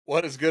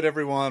What is good,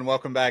 everyone?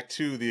 Welcome back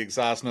to the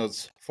Exhaust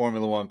Notes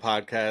Formula One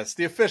podcast,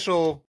 the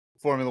official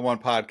Formula One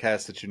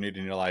podcast that you need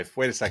in your life.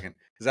 Wait a second.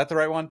 Is that the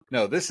right one?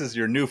 No, this is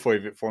your new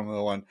favorite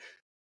Formula One.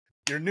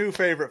 Your new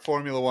favorite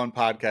Formula One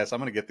podcast. I'm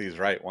going to get these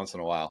right once in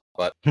a while.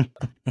 But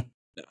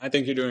I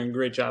think you're doing a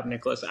great job,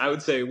 Nicholas. I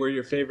would say we're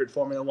your favorite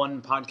Formula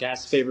One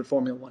podcast.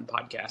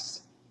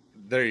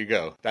 there you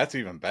go. That's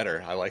even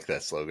better. I like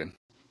that slogan.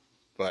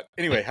 But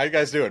anyway, how you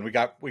guys doing? We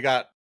got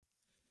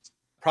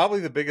probably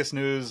the biggest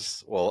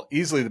news, well,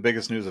 easily the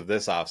biggest news of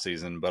this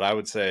offseason, but I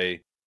would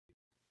say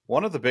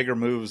one of the bigger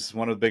moves,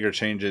 one of the bigger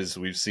changes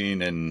we've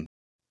seen in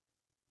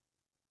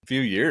a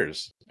few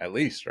years, at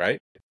least, right?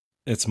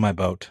 It's my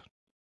boat.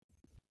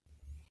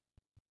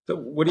 So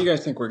what do you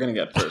guys think we're going to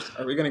get first?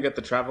 Are we going to get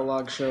the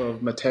travelogue show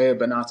of Matteo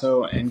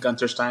Binotto and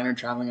Gunther Steiner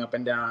traveling up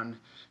and down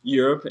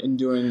Europe and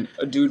doing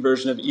a dude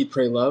version of Eat,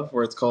 Pray, Love,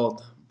 where it's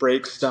called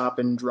Break, Stop,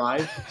 and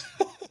Drive?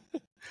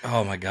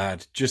 Oh my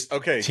God. Just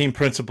Okay. Team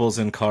principals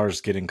in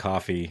cars getting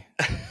coffee.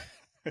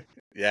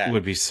 Yeah.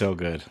 Would be so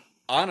good.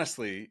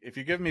 Honestly, if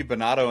you give me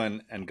Binotto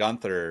and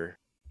Gunther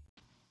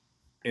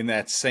in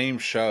that same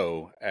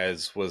show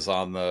as was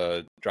on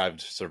the Drive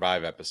to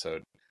Survive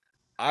episode,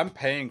 I'm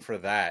paying for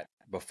that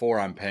before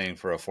I'm paying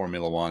for a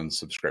Formula One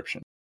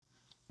subscription.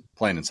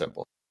 Plain and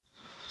simple.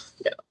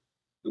 Yeah.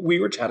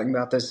 We were chatting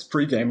about this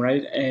pregame,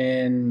 right?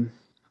 And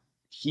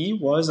he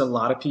was a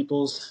lot of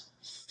people's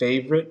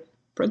favorite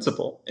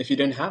principal, if you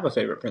didn't have a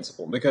favorite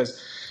principal,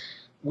 because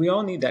we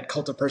all need that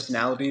cult of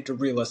personality to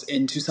reel us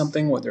into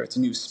something, whether it's a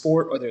new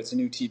sport, whether it's a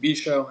new TV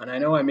show. And I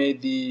know I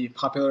made the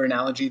popular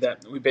analogy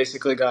that we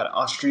basically got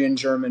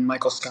Austrian-German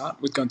Michael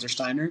Scott with Gunther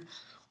Steiner.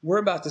 We're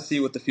about to see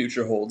what the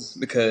future holds,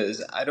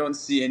 because I don't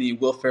see any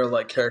Will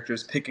Ferrell-like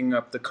characters picking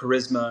up the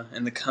charisma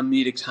and the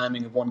comedic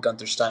timing of one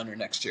Gunther Steiner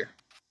next year.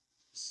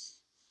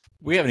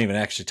 We haven't even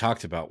actually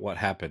talked about what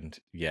happened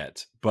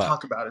yet. But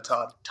Talk about it,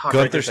 Todd.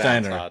 Gunther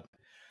Steiner.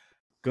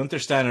 Gunther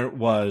Steiner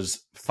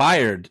was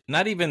fired,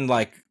 not even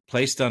like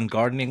placed on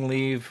gardening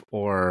leave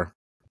or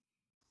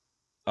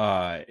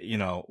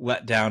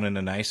let down in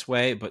a nice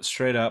way, but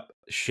straight up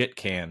shit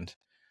canned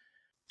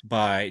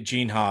by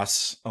Gene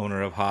Haas,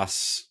 owner of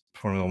Haas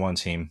Formula One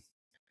team.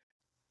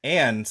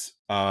 And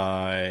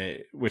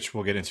which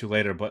we'll get into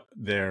later, but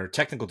their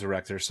technical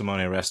director, Simone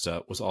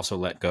Resta, was also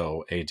let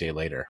go a day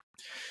later.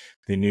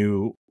 The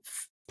new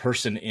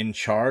person in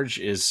charge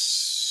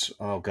is,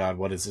 oh God,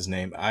 what is his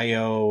name?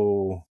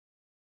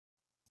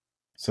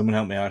 Someone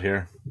help me out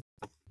here.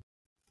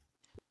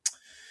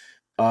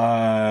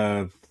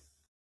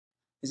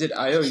 Is it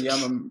Io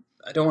Yamamoto?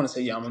 I don't want to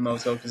say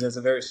Yamamoto because that's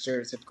a very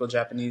stereotypical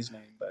Japanese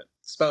name, but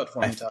spell it for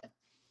me, Todd.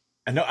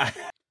 I know.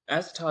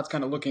 As Todd's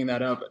kind of looking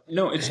that up.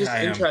 No, it's just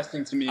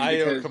interesting to me.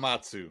 Io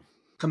Komatsu.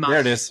 There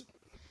it is.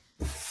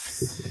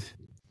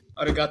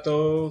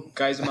 Arigato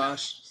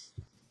gozaimasu.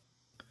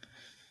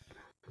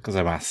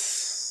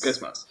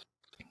 Gozaimasu.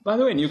 By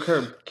the way, new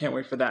curb. Can't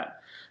wait for that.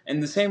 And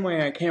the same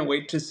way, I can't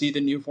wait to see the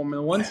new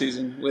Formula One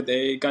season with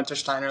a Gunther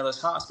Steiner-less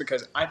Haas,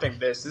 because I think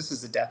this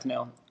is a death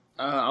knell.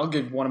 I'll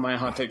give one of my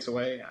hot takes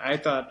away. I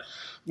thought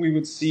we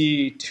would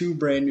see two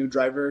brand new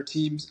driver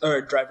teams or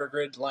driver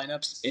grid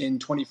lineups in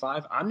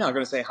 25. I'm not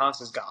going to say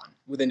Haas is gone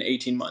within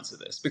 18 months of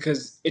this,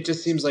 because it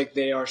just seems like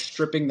they are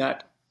stripping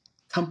that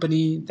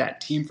company,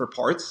 that team for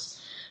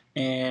parts.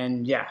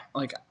 And yeah,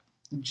 like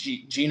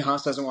Gene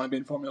Haas doesn't want to be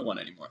in Formula One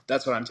anymore.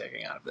 That's what I'm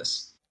taking out of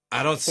this.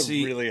 I don't That's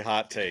see a really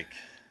hot take,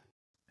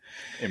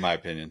 in my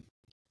opinion.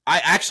 I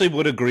actually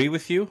would agree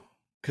with you,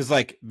 because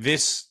like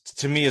this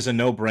to me is a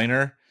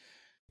no-brainer.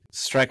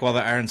 Strike while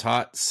the iron's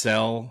hot.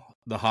 Sell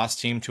the Haas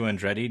team to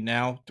Andretti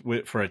now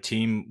for a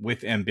team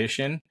with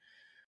ambition.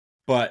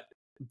 But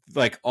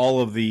like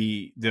all of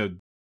the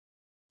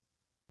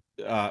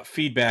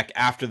feedback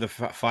after the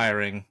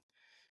firing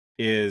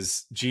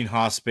is Gene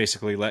Haas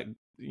basically let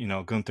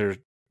Gunther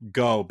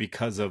go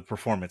because of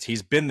performance.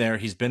 He's been there.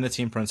 He's been the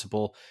team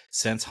principal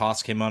since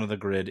Haas came onto the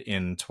grid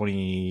in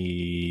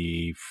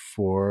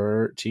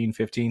 2014,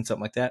 15,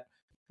 something like that.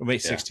 Or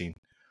wait, 16.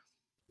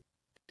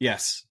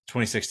 Yes,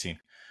 2016.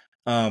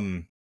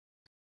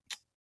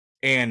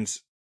 And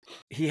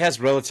he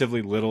has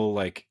relatively little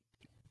like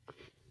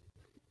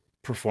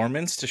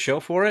performance to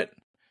show for it.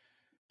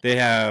 They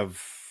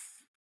have,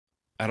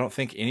 I don't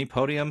think, any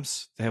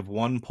podiums. They have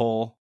one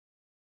pole.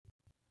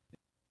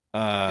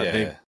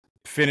 They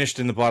finished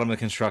in the bottom of the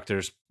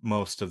constructors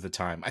most of the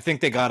time. I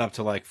think they got up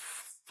to like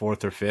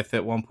 4th or 5th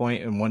at one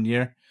point in one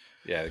year.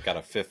 Yeah, they got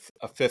a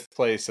fifth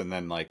place, and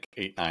then like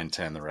 8, 9,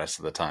 10 the rest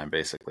of the time,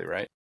 basically,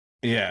 right?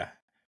 Yeah,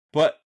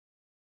 but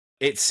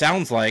it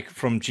sounds like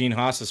from Gene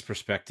Haas's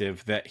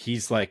perspective that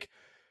he's like,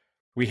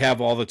 we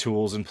have all the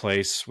tools in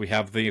place, we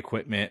have the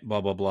equipment, blah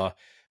blah blah.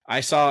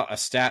 I saw a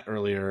stat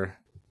earlier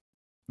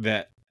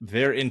that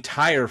their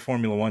entire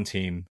Formula One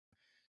team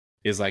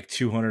is like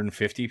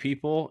 250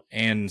 people,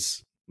 and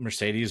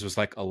Mercedes was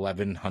like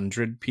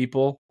 1,100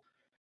 people.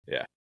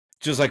 Yeah.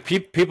 Just like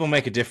people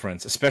make a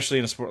difference, especially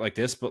in a sport like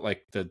this, but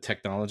like the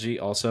technology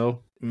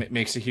also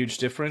makes a huge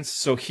difference.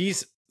 So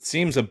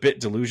seems a bit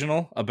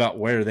delusional about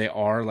where they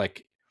are,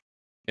 like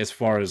as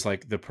far as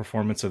like the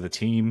performance of the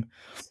team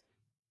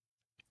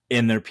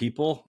and their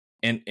people,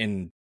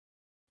 and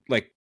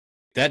like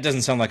that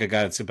doesn't sound like a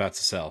guy that's about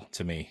to sell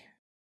to me.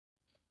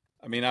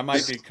 I mean, I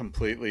might be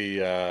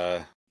completely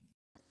I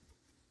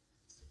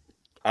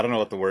don't know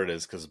what the word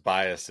is because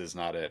bias is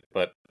not it,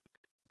 but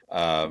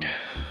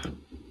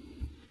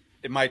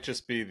it might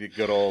just be the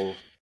good old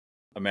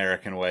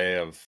American way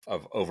of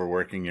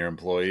overworking your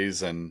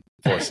employees and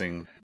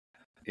forcing,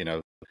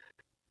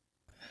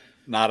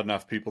 not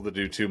enough people to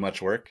do too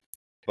much work.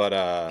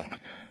 But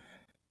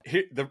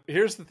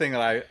here's the thing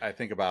that I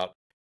think about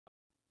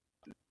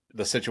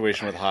the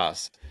situation with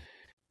Haas.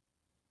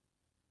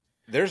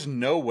 There's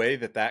no way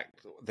that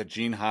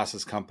Gene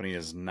Haas's company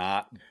is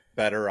not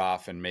better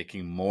off and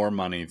making more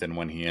money than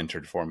when he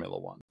entered Formula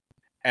One.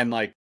 And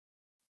like,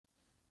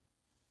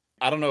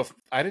 I don't know if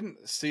I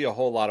didn't see a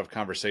whole lot of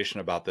conversation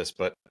about this,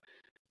 but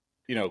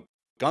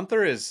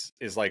Gunther is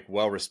like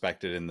well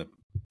respected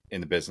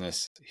in the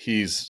business.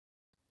 He's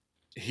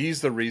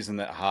the reason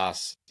that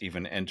Haas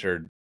even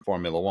entered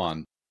Formula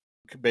One.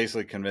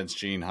 Basically convinced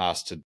Gene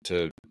Haas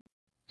to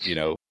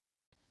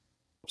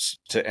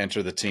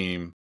enter the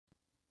team.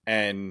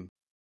 And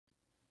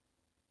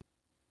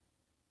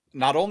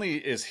not only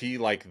is he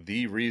like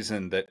the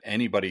reason that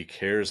anybody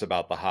cares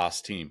about the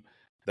Haas team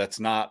that's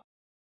not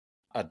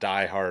a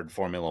diehard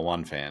Formula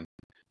One fan,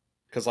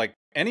 because like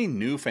any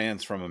new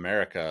fans from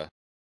America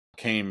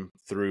came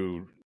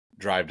through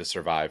Drive to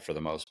Survive for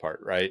the most part,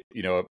 right?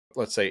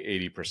 Let's say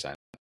 80%,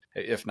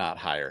 if not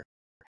higher.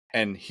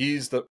 And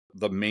he's the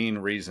main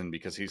reason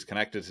because he's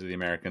connected to the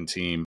American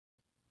team.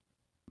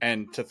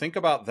 And to think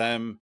about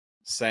them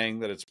saying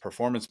that it's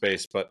performance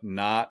based but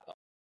not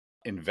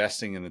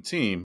investing in the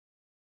team,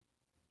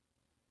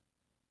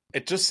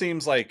 it just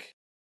seems like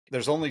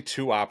there's only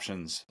two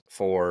options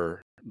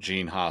for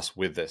Gene Haas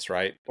with this,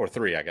 right? Or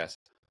three, I guess.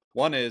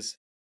 One is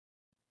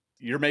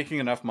you're making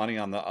enough money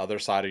on the other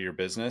side of your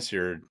business,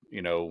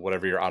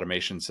 whatever your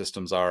automation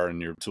systems are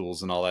and your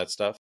tools and all that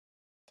stuff,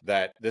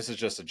 that this is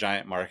just a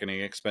giant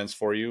marketing expense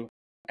for you.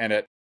 And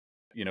at,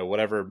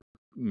 whatever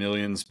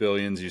millions,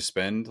 billions you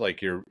spend,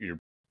 like you're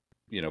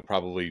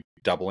probably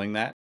doubling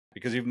that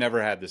because you've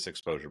never had this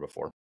exposure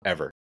before,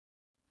 ever.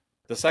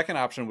 The second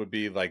option would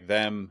be like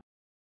them,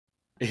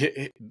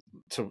 to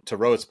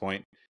Rohit's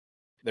point,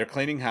 they're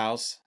cleaning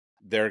house.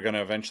 They're going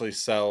to eventually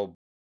sell,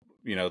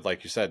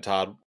 like you said,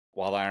 Todd,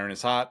 while the iron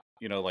is hot,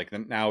 like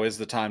now is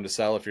the time to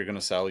sell. If you're going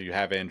to sell, you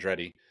have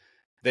Andretti.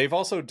 They've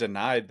also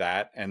denied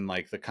that. And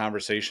like the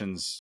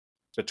conversations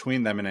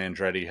between them and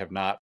Andretti have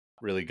not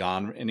really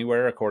gone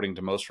anywhere, according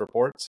to most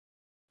reports.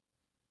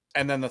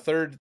 And then the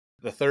third,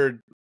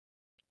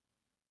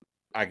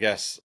 I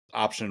guess,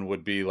 option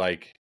would be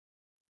like,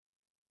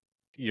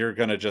 you're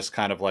going to just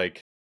kind of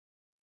like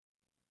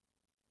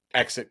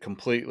exit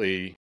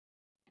completely,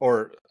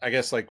 or I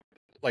guess like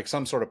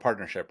some sort of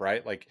partnership,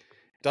 right? Like,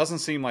 doesn't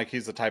seem like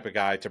he's the type of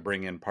guy to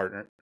bring in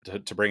partner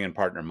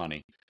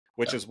money,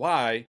 which is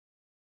why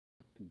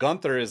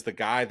Gunther is the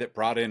guy that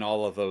brought in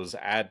all of those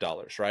ad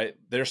dollars, right?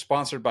 They're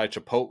sponsored by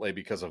Chipotle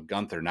because of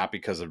Gunther, not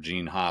because of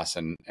Gene Haas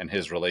and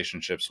his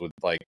relationships with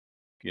like,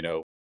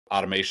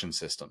 automation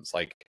systems.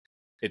 Like,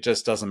 it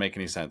just doesn't make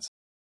any sense.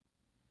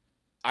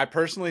 I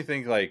personally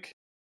think like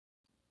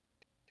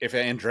if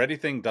an Andretti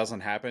thing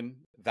doesn't happen,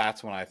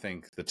 that's when I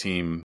think the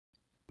team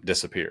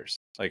disappears.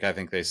 Like, I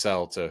think they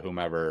sell to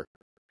whomever.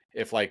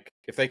 If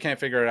they can't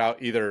figure it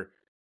out, either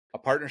a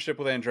partnership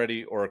with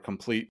Andretti or a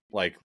complete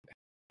like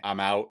I'm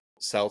out,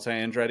 sell to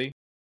Andretti,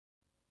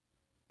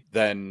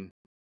 then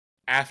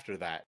after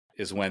that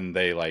is when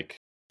they like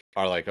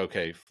are like,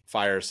 okay,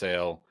 fire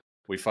sale,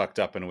 we fucked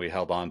up and we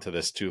held on to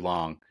this too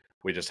long.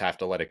 We just have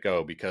to let it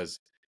go because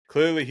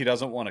clearly he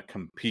doesn't want to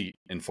compete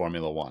in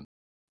Formula One.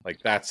 Like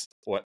that's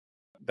what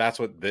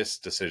this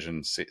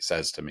decision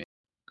says to me.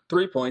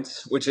 3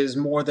 points, which is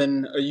more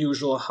than a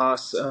usual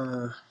Haas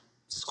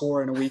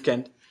score in a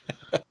weekend.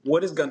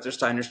 What is Gunther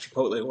Steiner's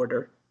Chipotle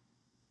order?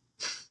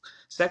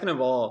 Second of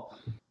all,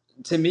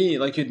 to me,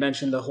 like you'd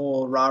mentioned, the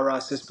whole rah-rah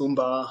sis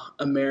boomba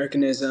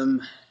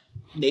Americanism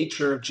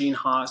nature of Gene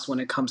Haas when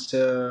it comes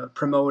to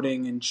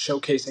promoting and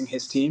showcasing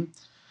his team.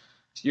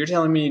 So you're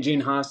telling me, Gene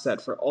Haas,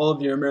 that for all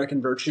of your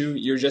American virtue,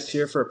 you're just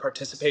here for a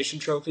participation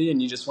trophy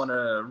and you just want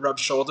to rub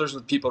shoulders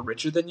with people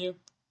richer than you?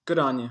 Good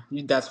on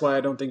you. That's why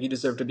I don't think you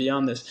deserve to be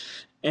on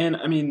this. And,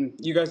 I mean,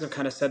 you guys have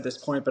kind of said this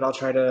point, but I'll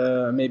try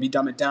to maybe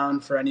dumb it down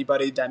for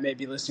anybody that may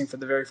be listening for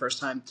the very first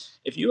time.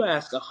 If you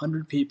ask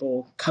 100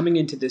 people coming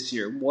into this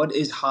year, what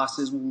is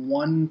Haas's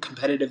one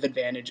competitive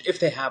advantage, if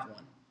they have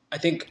one? I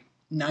think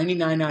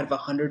 99 out of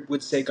 100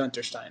 would say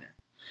Gunther Steiner.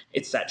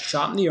 It's that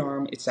shot in the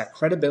arm, it's that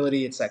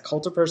credibility, it's that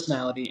cult of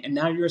personality, and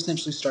now you're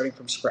essentially starting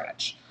from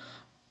scratch.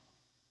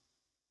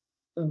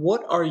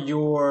 What are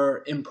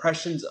your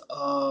impressions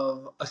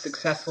of a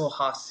successful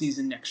Haas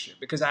season next year?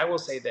 Because I will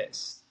say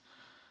this.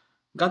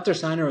 Gunther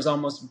Steiner was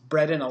almost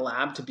bred in a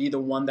lab to be the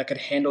one that could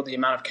handle the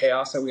amount of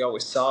chaos that we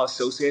always saw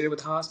associated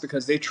with Haas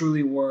because they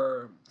truly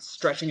were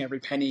stretching every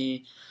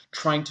penny,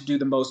 trying to do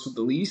the most with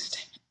the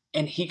least,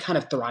 and he kind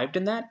of thrived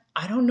in that.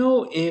 I don't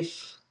know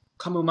if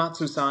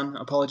Kamumatsu-san,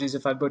 apologies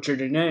if I butchered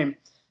your name,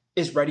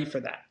 is ready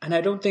for that. And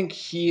I don't think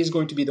he is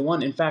going to be the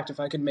one. In fact, if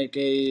I could make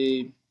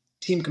a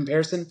team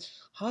comparison,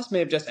 Haas may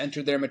have just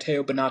entered their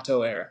Matteo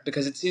Binotto era,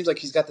 because it seems like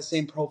he's got the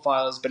same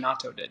profile as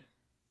Binotto did.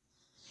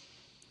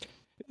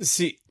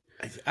 See,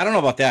 I don't know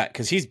about that,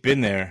 because he's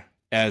been there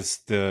as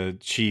the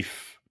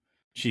chief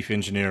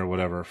engineer or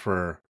whatever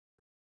for,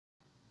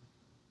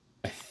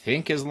 I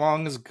think, as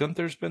long as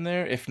Gunther's been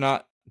there, if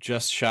not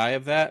just shy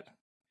of that.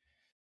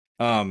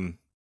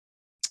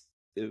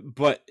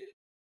 But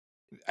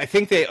I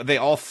think they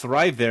all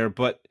thrive there,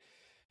 but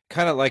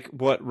kind of like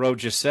what Ro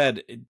just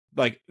said,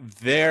 like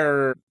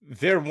their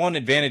one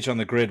advantage on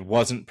the grid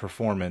wasn't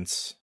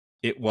performance,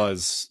 it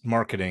was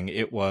marketing,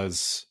 it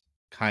was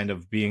kind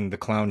of being the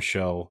clown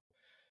show,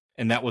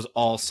 and that was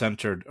all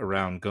centered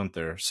around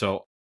Gunther.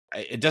 So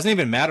it doesn't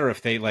even matter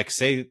if they like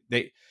say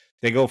they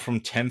go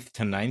from 10th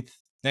to 9th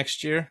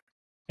next year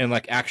and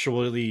like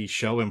actually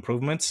show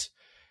improvements.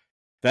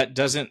 That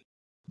doesn't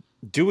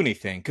do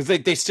anything because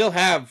they still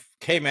have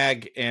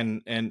K-Mag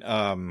and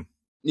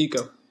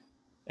Nico.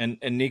 And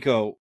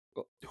Nico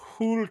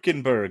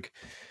Hülkenberg,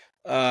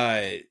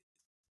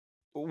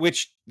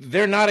 which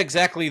they're not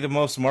exactly the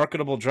most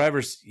marketable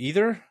drivers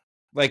either.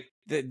 Like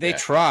they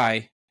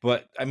try,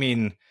 but I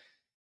mean,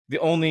 the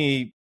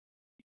only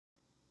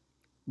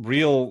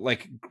real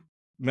like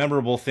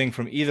memorable thing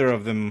from either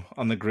of them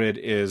on the grid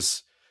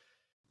is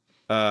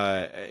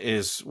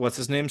what's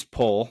his name's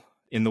pole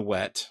in the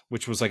wet,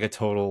 which was like a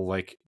total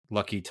like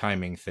lucky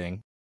timing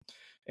thing.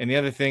 And the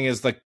other thing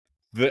is like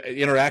the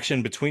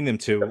interaction between them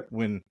two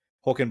when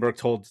Hulkenberg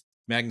told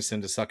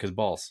Magnussen to suck his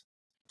balls.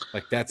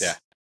 Like that's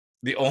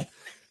the only.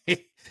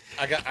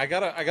 I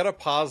gotta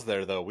pause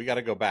there though. We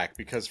gotta go back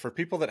because for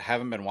people that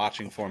haven't been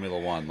watching Formula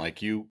One,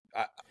 like you,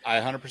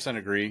 I 100%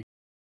 agree.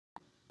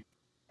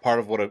 Part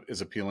of what is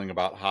appealing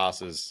about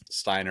Haas is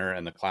Steiner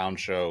and the clown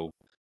show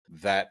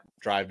that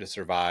Drive to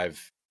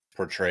Survive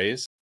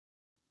portrays.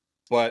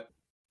 But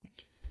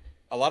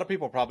a lot of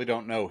people probably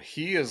don't know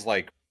he is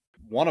like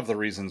one of the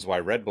reasons why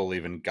Red Bull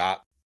even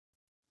got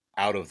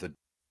out of the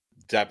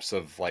depths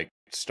of like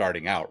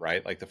starting out,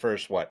 right? Like the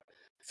first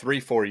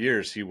 3-4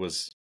 years he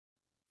was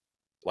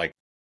like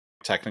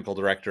technical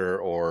director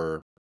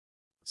or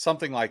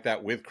something like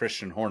that with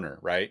Christian Horner,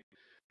 right?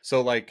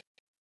 So like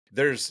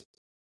there's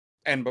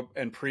and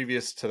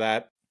previous to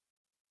that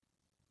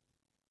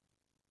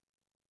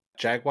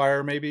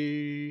Jaguar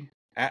maybe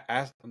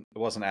it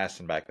wasn't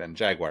Aston back then,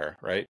 Jaguar,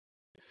 right?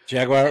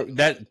 Jaguar,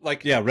 that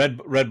like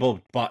Red Bull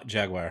bought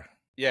Jaguar.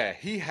 Yeah,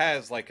 he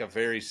has like a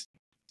very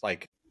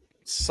like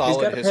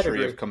solid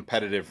history of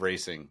competitive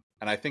racing.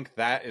 And I think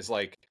that is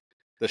like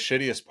the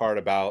shittiest part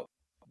about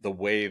the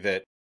way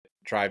that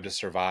Drive to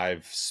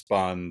Survive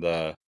spun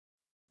the,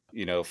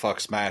 fuck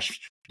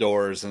smash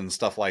doors and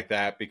stuff like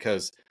that,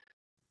 because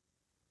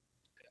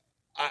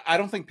I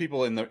don't think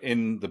people in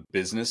the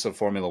business of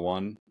Formula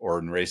One or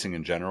in racing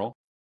in general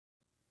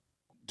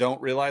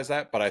don't realize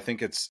that, but I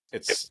think it's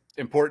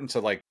important to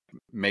like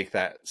make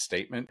that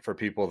statement for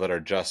people that are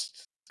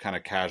just kind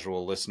of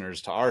casual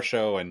listeners to our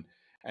show and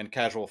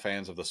casual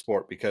fans of the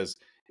sport, because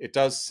it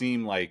does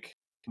seem like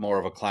more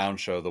of a clown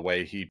show the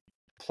way he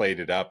played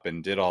it up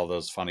and did all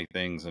those funny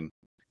things and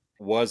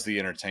was the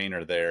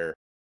entertainer there.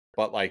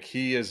 But like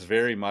he is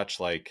very much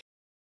like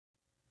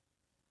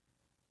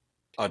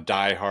a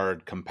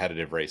diehard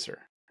competitive racer,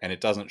 and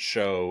it doesn't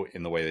show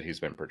in the way that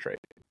he's been portrayed.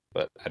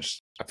 But I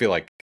feel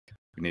like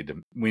we need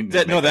to make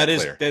that clear.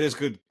 That is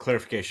good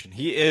clarification.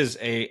 He is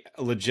a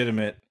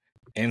legitimate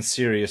and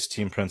serious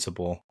team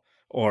principal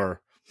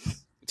or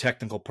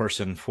technical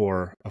person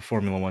for a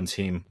Formula One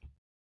team.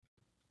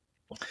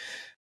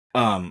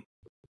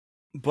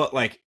 But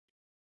like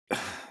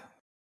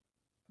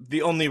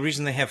the only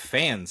reason they have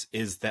fans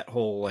is that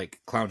whole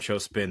like clown show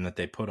spin that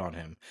they put on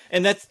him,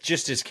 and that's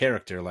just his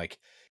character. Like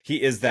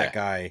he is that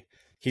guy.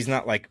 He's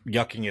not like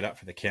yucking it up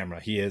for the camera.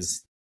 He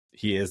is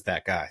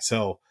that guy.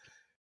 So,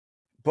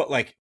 but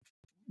like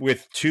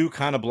with two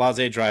kind of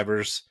blasé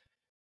drivers,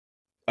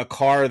 a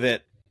car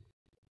that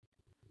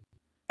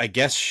I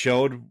guess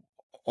showed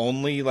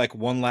only like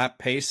 1 lap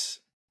pace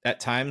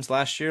at times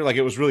last year. Like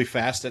it was really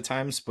fast at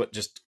times, but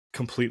just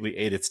completely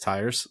ate its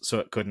tires, so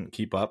it couldn't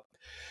keep up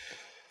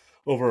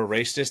over a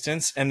race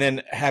distance. And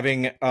then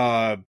having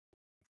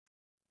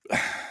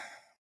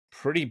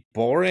pretty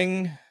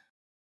boring.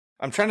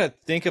 I'm trying to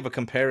think of a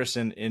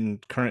comparison in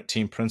current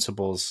team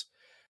principles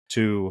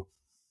to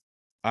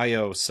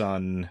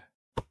Io-san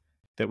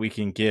that we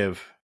can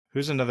give.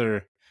 Who's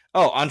another?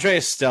 Oh,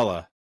 Andreas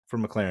Stella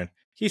from McLaren.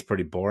 He's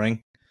pretty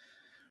boring.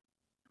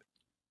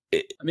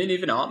 I mean,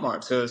 even Otmar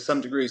to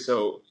some degree.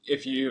 So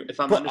if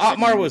I'm understanding,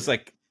 Otmar was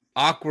like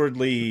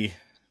awkwardly.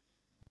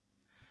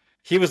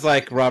 He was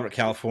like Robert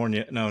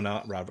California. No,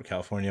 not Robert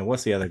California.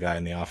 What's the other guy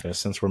in The Office?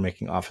 Since we're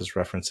making Office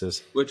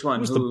references, which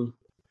one? Who?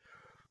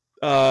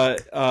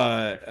 What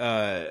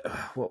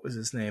was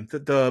his name?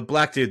 The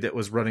black dude that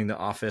was running The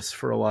Office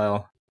for a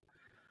while.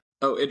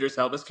 Oh, Idris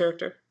Elba's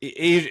character?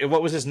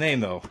 What was his name,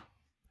 though?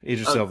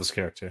 Idris Elba's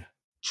character.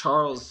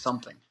 Charles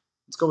something.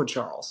 Let's go with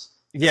Charles.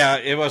 Yeah,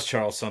 it was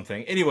Charles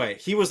something. Anyway,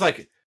 he was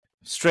like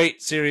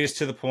straight, serious,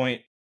 to the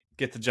point,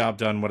 get the job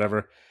done,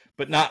 whatever,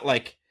 but not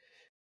like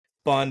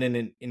fun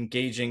and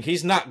engaging.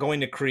 He's not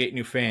going to create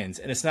new fans,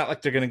 and it's not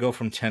like they're going to go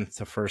from 10th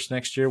to 1st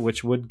next year,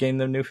 which would gain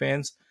them new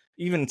fans,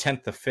 even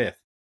 10th to 5th.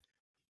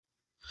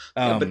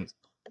 Yeah, but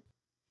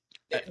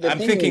the I'm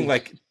thing thinking is,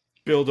 like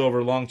build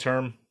over long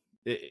term.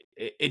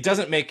 It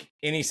doesn't make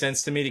any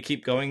sense to me to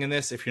keep going in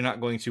this if you're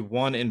not going to,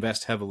 one,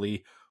 invest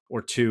heavily,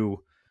 or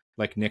two,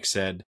 like Nick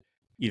said,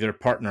 either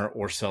partner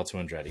or sell to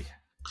Andretti.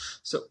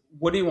 so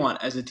what do you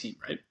want as a team,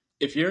 right?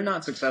 If you're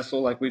not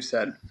successful, like we've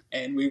said,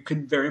 and we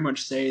could very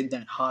much say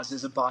that Haas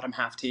is a bottom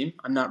half team,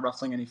 I'm not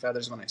ruffling any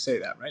feathers when I say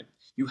that, right?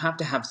 You have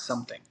to have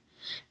something.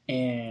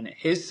 And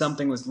his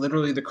something was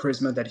literally the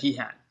charisma that he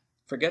had.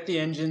 Forget the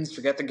engines,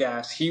 forget the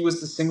gas. He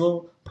was the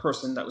single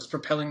person that was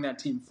propelling that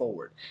team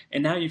forward.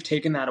 And now you've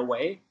taken that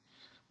away.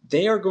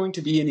 They are going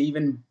to be an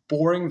even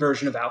boring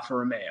version of Alfa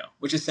Romeo,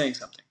 which is saying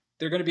something.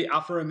 They're going to be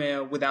Alfa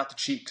Romeo without the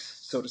cheeks,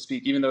 so to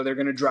speak, even though they're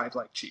going to drive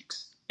like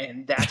cheeks.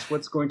 And that's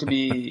what's going to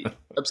be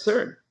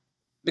absurd.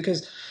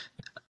 Because,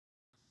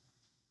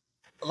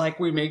 like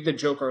we made the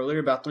joke earlier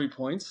about 3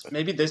 points,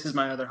 maybe this is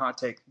my other hot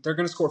take. They're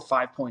going to score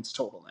 5 points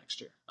total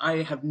next year. I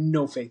have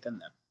no faith in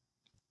them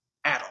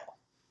at all.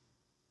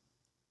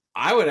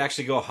 I would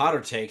actually go hotter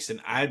takes, and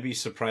I'd be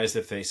surprised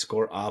if they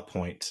score a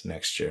point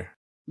next year.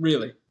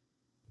 Really?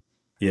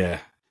 Yeah.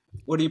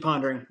 What are you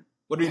pondering?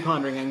 What are you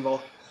pondering,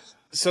 Engvall?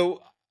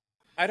 So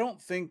I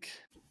don't think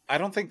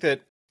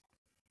that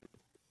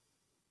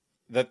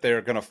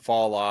they're going to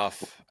fall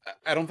off.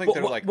 I don't think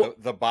they're like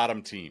the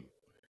bottom team,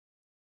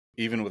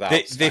 even without.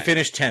 They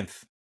finished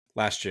 10th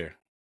last year.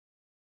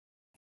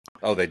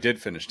 Oh, they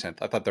did finish 10th.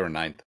 I thought they were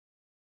 9th.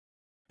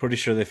 Pretty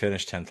sure they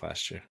finished 10th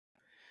last year.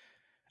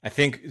 I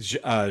think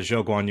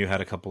Zhou Guanyu had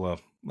a couple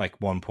of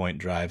like 1 point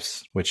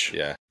drives, which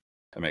yeah,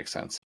 that makes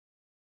sense.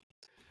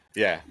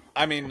 Yeah,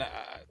 I mean,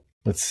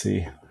 let's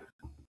see,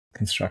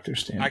 constructor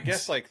standings. I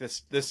guess like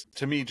this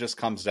to me just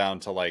comes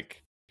down to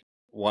like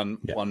one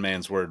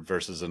man's word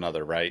versus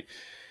another, right?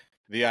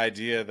 The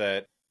idea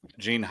that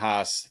Gene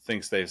Haas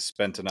thinks they've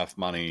spent enough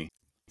money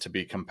to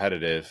be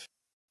competitive,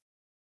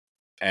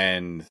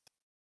 and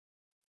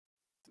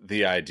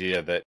the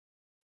idea that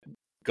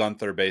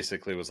Gunther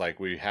basically was like,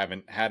 we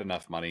haven't had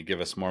enough money,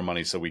 give us more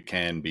money so we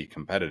can be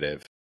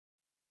competitive.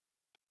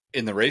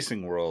 In the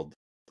racing world,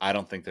 I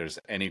don't think there's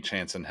any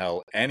chance in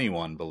hell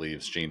anyone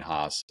believes Gene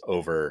Haas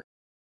over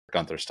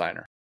Gunther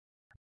Steiner.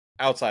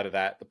 Outside of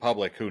that, the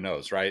public, who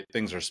knows, right?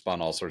 Things are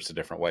spun all sorts of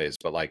different ways,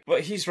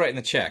 but he's writing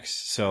the checks,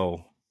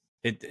 so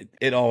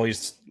it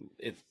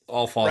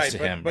all falls right, to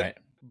him, right?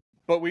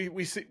 But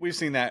we've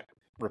seen that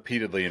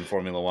repeatedly in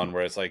Formula One,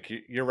 where it's like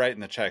you're writing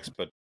the checks,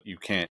 but you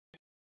can't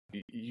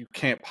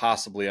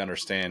possibly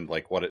understand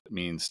like what it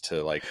means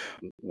to like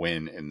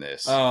win in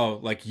this. Oh,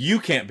 like you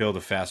can't build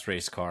a fast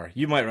race car.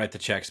 You might write the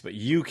checks, but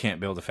you can't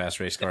build a fast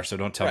race car, so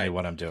don't tell me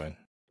what I'm doing.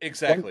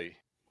 Exactly.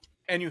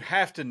 And you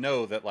have to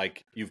know that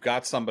like you've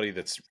got somebody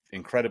that's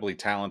incredibly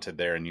talented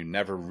there, and you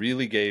never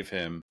really gave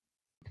him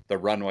the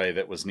runway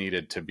that was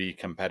needed to be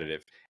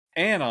competitive.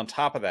 And on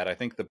top of that, I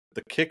think the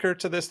kicker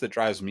to this that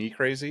drives me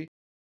crazy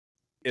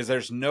is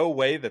there's no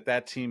way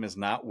that team is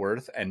not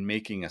worth and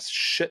making a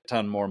shit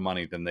ton more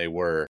money than they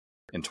were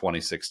in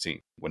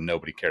 2016 when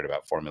nobody cared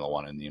about Formula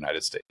One in the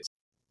United States.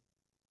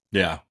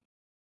 Yeah.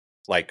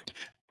 Like,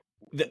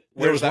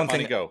 where does that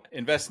money go?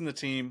 Invest in the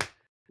team,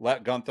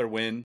 let Gunther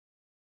win.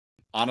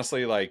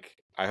 Honestly, like,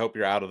 I hope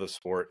you're out of the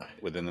sport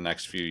within the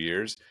next few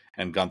years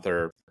and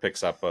Gunther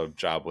picks up a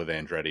job with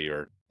Andretti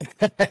or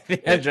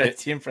Andretti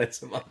team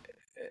principal.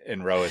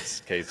 In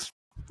Rowett's case.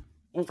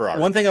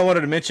 One thing I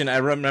wanted to mention, I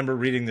remember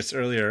reading this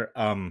earlier.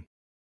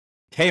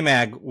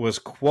 K-Mag was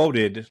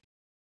quoted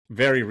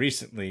very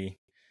recently,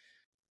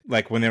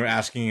 like when they were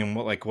asking him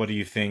what do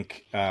you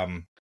think,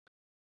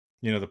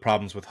 the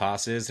problems with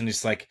Haas is, and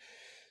he's like,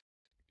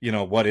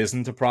 what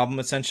isn't a problem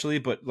essentially,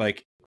 but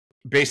like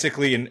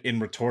basically in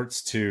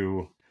retorts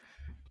to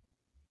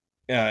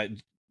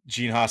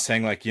Gene Haas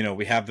saying like,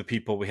 we have the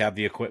people, we have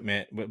the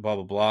equipment, blah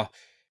blah blah.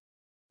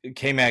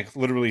 K-Mag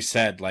literally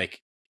said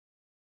like,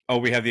 oh,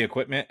 we have the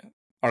equipment.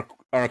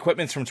 Our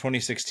equipment's from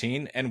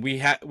 2016, and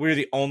we're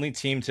the only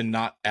team to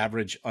not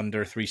average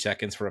under 3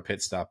 seconds for a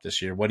pit stop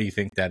this year. What do you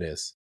think that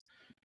is?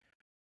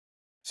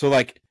 So,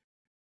 like,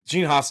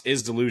 Gene Haas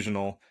is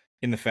delusional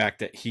in the fact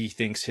that he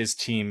thinks his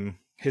team,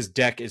 his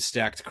deck is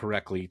stacked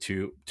correctly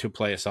to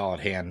play a solid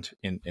hand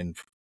in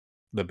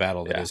the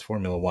battle that is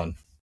Formula One.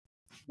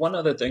 One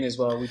other thing as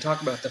well, we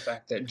talk about the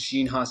fact that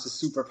Gene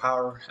Haas's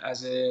superpower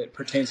as it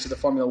pertains to the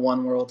Formula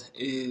One world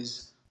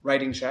is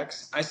writing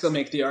checks. I still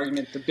make the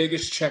argument the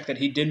biggest check that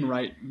he didn't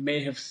write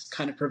may have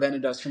kind of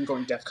prevented us from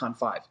going DEFCON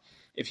 5.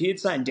 If he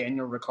had signed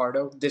Daniel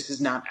Ricciardo, this is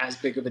not as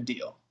big of a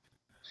deal.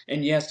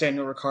 And yes,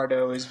 Daniel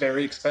Ricciardo is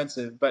very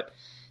expensive, but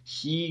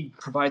he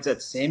provides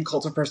that same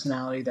cult of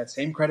personality, that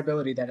same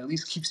credibility that at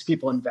least keeps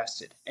people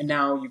invested. And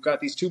now you've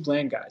got these two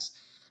bland guys.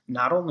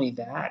 Not only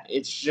that,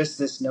 it's just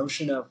this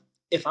notion of,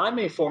 if I'm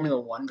a Formula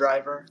One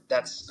driver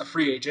that's a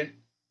free agent,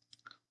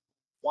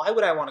 why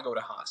would I want to go to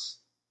Haas?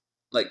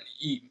 Like,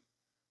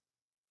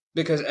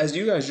 because as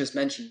you guys just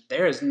mentioned,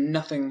 there is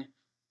nothing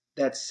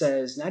that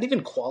says, not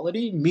even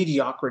quality,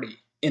 mediocrity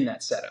in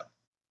that setup.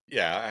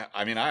 Yeah,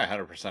 I mean, I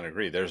 100%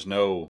 agree. There's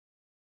no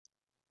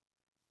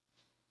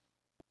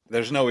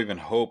even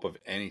hope of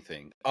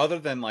anything other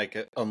than like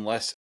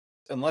unless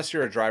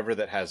you're a driver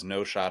that has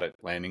no shot at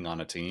landing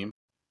on a team,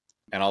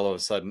 and all of a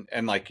sudden,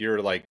 and like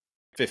you're like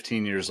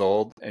 15 years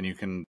old and you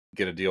can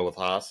get a deal with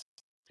Haas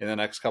in the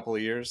next couple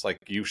of years, like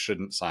you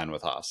shouldn't sign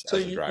with Haas So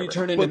as a you driver.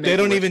 turn into But they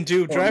don't make-a-wish even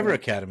do driver Formula.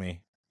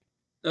 academy.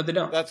 No, they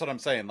don't. That's what I'm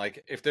saying.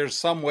 Like, if there's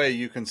some way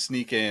you can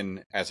sneak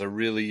in as a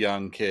really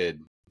young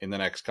kid in the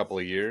next couple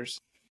of years,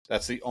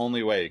 that's the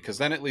only way. Because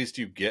then at least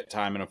you get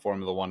time in a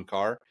Formula One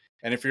car.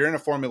 And if you're in a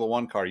Formula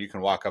One car, you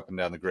can walk up and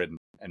down the grid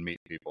and meet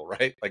people,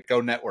 right? Like,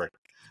 go network.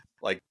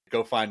 Like,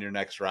 go find your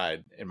next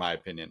ride, in my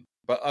opinion.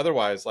 But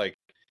otherwise, like,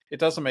 it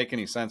doesn't make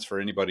any sense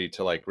for anybody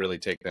to, like, really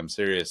take them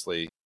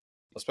seriously,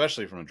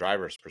 especially from a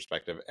driver's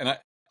perspective. And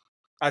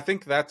I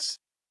think that's,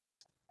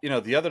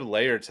 the other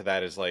layer to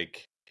that is,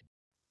 like,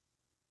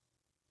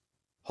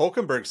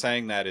 Hulkenberg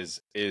saying that is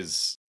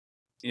he's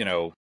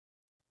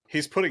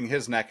putting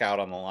his neck out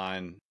on the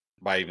line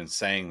by even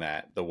saying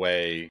that the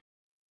way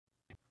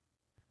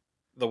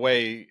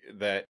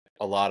that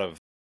a lot of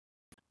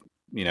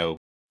I don't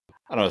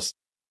know,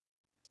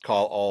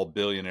 call all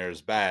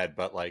billionaires bad,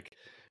 but like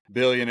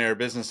billionaire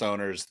business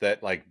owners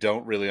that like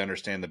don't really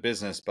understand the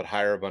business but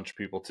hire a bunch of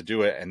people to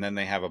do it, and then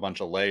they have a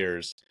bunch of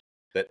layers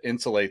that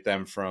insulate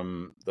them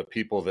from the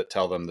people that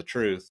tell them the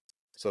truth,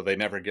 so they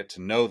never get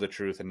to know the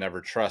truth and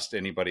never trust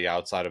anybody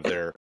outside of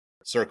their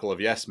circle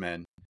of yes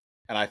men.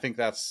 And I think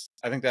that's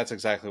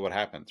exactly what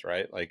happens,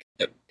 right? Like,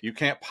 Yep. you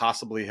can't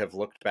possibly have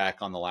looked back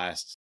on the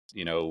last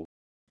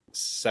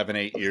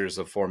 7-8 years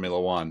of Formula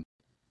One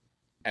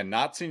and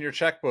not seen your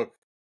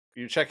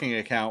checking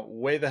account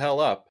way the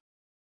hell up,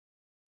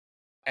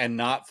 and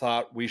not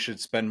thought we should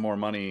spend more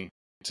money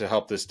to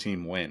help this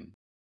team win,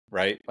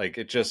 right? Like,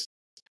 it just,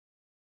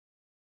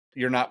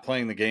 you're not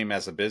playing the game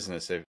as a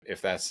business if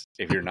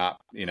you're not,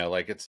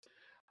 like, it's.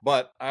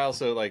 But I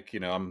also, like,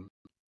 I'm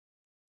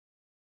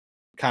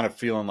kind of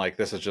feeling like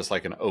this is just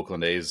like an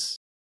Oakland A's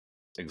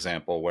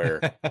example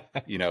where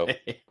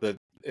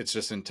it's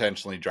just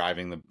intentionally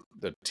driving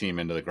the team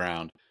into the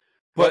ground.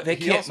 But they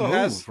can't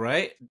move,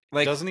 right?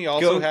 Like, doesn't he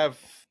also have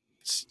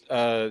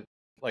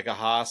like a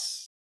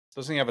Haas?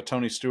 Doesn't he have a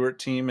Tony Stewart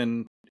team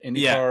in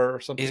IndyCar or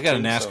something? He's got a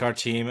NASCAR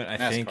team,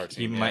 and I think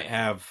he might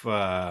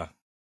have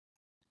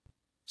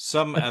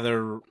some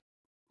other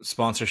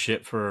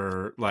sponsorship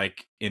for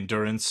like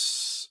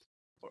endurance,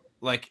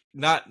 like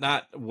not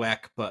WEC,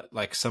 but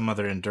like some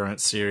other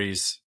endurance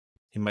series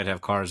he might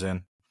have cars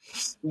in.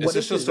 Is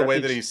this just the way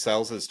that he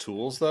sells his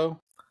tools, though?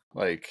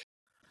 Like,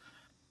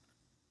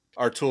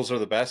 our tools are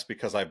the best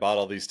because I bought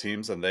all these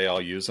teams and they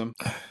all use them.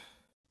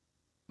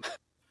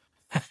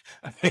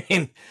 I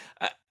mean,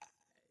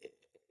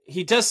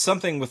 he does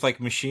something with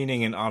like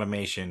machining and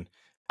automation.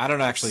 I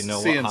don't actually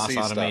know what Haas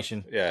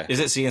automation. Yeah.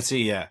 Is it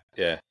CNC? Yeah.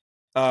 Yeah.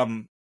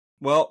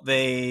 Well,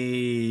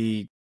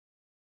 I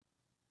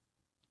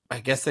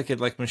guess they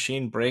could like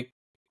machine brake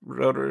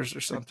rotors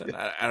or something.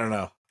 I don't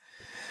know.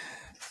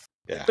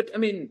 Yeah. But I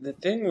mean, the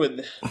thing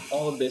with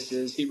all of this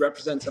is he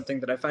represents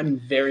something that I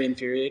find very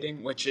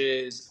infuriating, which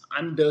is,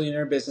 I'm a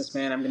billionaire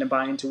businessman. I'm going to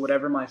buy into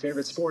whatever my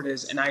favorite sport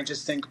is. And I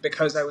just think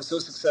because I was so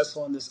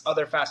successful in this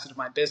other facet of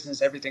my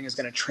business, everything is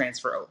going to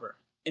transfer over.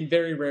 And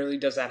very rarely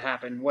does that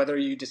happen. Whether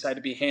you decide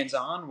to be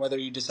hands-on, whether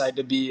you decide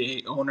to be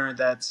an owner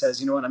that says,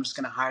 you know what, I'm just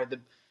going to hire the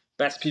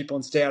best people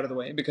and stay out of the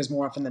way, because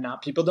more often than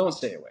not, people don't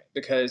stay away.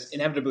 Because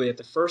inevitably at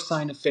the first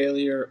sign of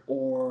failure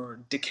or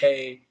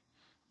decay,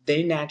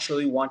 they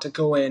naturally want to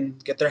go in,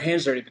 get their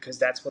hands dirty, because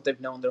that's what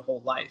they've known their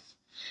whole life.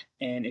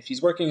 And if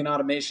he's working in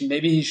automation,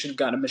 maybe he should have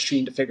gotten a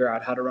machine to figure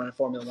out how to run a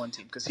Formula One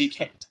team, because he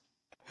can't.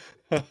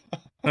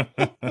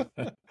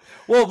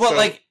 Well, but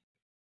like,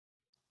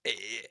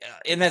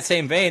 in that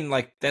same vein,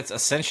 like, that's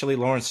essentially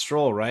Lawrence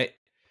Stroll, right?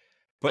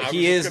 But I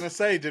was going to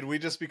say, did we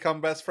just become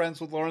best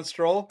friends with Lawrence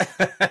Stroll?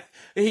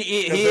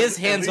 he is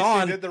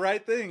hands-on. He did the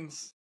right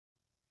things.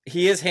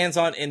 He is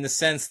hands-on in the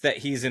sense that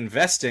he's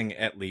investing,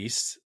 at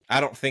least. I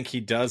don't think he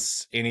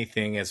does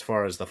anything as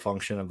far as the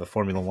function of the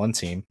Formula One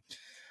team.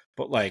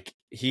 But, like,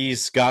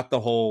 he's got the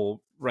whole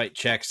write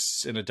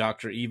checks in a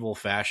Dr. Evil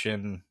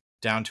fashion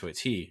down to a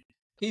T.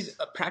 He's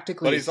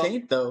practically a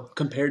saint, though,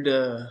 compared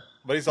to...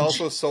 But he's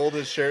also sold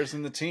his shares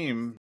in the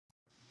team,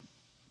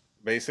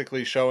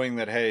 basically showing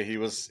that, hey, he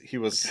was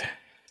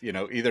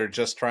either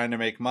just trying to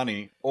make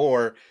money,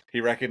 or he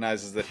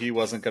recognizes that he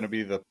wasn't going to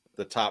be the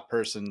top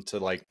person to,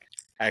 like,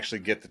 actually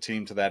get the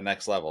team to that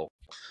next level.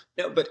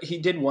 No, but he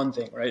did one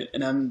thing, right?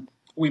 And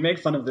we make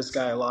fun of this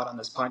guy a lot on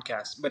this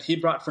podcast, but he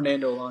brought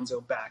Fernando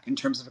Alonso back in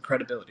terms of a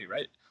credibility,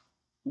 right?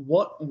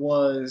 What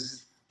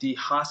was the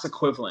Haas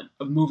equivalent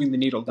of moving the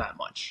needle that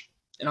much?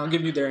 And I'll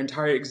give you their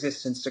entire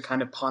existence to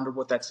kind of ponder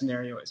what that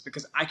scenario is,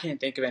 because I can't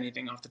think of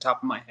anything off the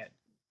top of my head.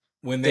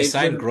 When they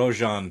signed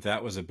Grosjean,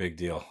 that was a big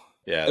deal.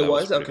 Yeah, it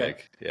was okay.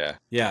 Big.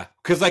 Yeah.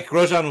 Because like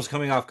Grosjean was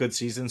coming off good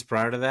seasons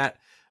prior to that.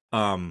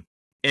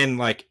 And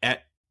like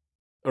at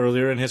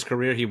earlier in his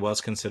career, he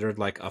was considered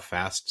like a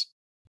fast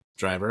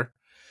driver.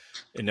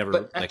 It never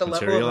But at like the level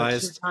of a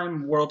materialized.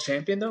 two-time world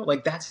champion, though,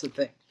 like that's the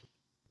thing.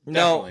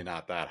 Definitely No,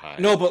 not that high.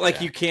 no, but like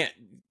Yeah. you can't.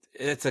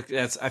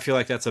 That's. I feel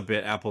like that's a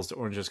bit apples to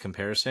oranges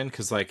comparison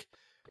because like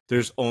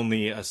there's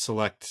only a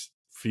select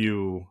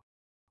few.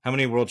 How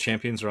many world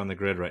champions are on the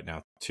grid right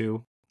now?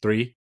 2,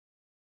 3,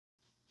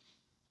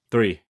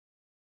 3.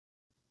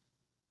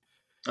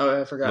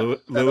 Oh, I forgot.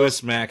 That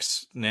Lewis,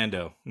 Max,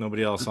 Nando.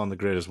 Nobody else on the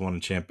grid has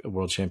won a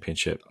world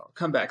championship.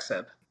 come back,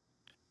 Seb.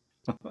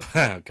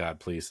 Oh, God,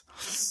 please.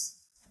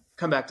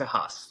 Come back to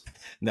Haas.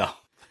 No,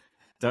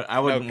 I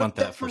wouldn't want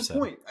that That's for my Seb.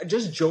 point.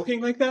 Just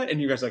joking like that,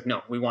 and you guys are like,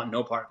 no, we want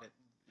no part of it.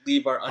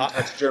 Leave our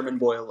untouched German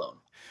boy alone.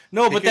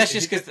 No, but that's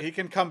just because he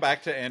can come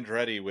back to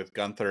Andretti with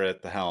Gunther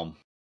at the helm.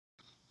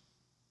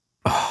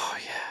 Oh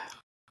yeah,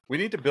 we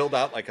need to build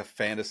out like a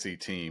fantasy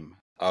team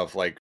of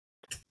like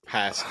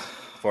past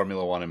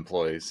Formula One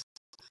employees.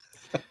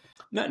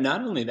 Not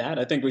only that,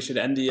 I think we should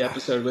end the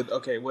episode with,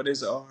 okay, what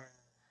is our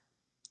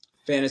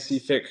fantasy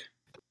fic?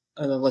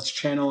 Let's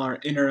channel our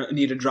inner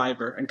Anita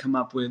Driver and come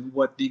up with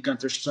what the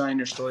Gunther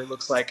Steiner story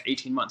looks like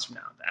 18 months from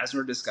now, as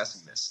we're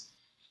discussing this.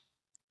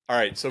 All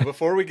right, so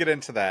before we get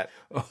into that,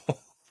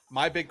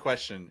 my big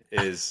question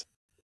is,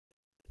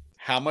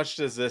 how much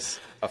does this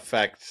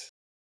affect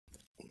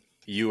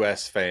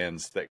U.S.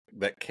 fans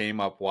that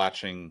came up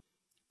watching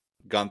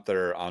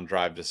Gunther on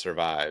Drive to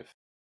Survive?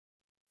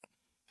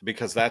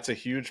 Because that's a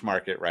huge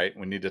market, right?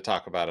 We need to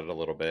talk about it a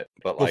little bit.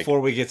 But before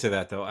we get to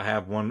that, though, I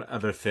have one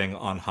other thing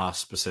on Haas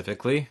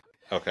specifically.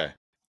 Okay.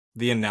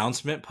 The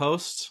announcement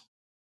post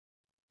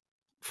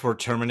for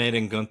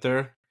terminating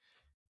Gunther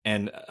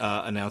and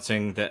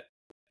announcing that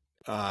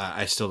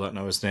I still don't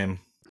know his name.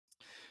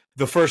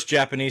 The first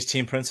Japanese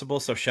team principal,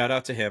 so shout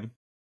out to him.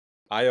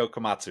 Ayo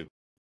Komatsu.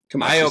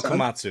 Ayo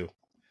Komatsu.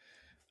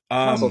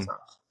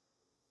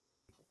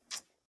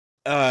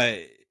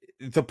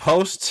 The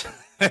post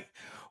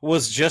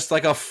was just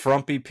like a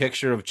frumpy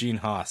picture of Gene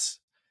Haas.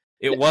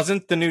 It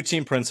wasn't the new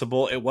team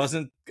principal. It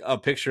wasn't a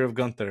picture of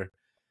Gunther.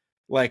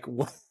 Like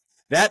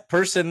that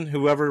person,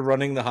 whoever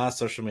running the Haas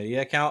social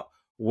media account,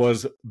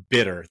 was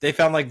bitter. They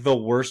found like the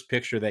worst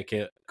picture they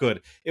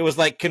could. It was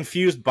like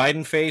confused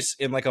Biden face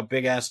in like a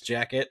big ass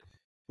jacket,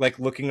 like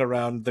looking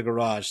around the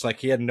garage, like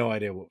he had no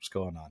idea what was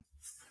going on.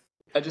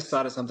 I just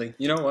thought of something.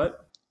 You know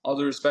what? All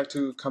due respect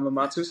to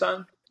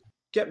Kamamatsu-san,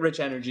 get Rich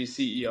Energy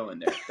CEO in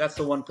there. That's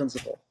the one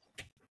principle.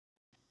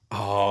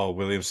 Oh,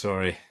 William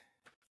Story.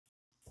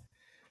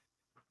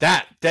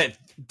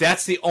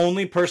 That's the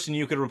only person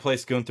you could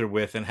replace Gunther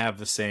with and have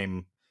the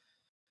same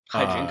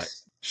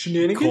hijinks,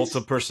 shenanigans, cult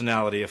of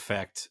personality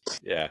effect.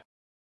 Yeah,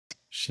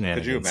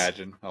 shenanigans. Could you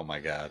imagine? Oh my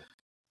god!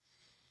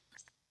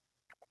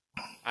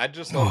 I'd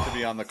just love to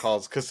be on the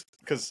calls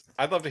because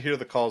I'd love to hear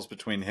the calls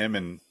between him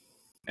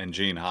and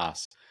Gene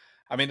Haas.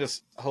 I mean,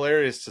 it's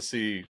hilarious to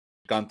see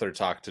Gunther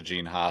talk to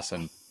Gene Haas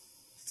and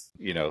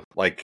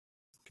like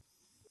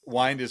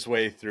wind his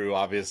way through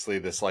obviously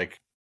this like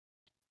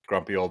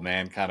grumpy old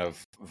man kind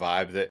of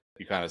vibe that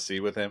you kind of see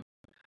with him.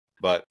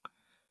 But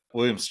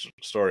William's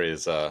story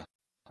is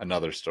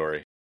another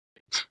story.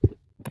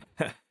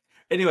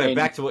 Anyway,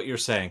 back to what you're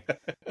saying.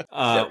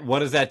 What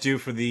does that do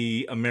for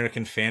the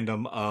American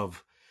fandom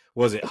of,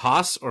 was it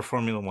Haas or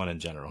Formula One in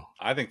general?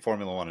 I think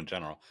Formula One in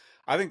general.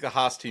 I think the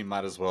Haas team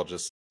might as well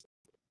just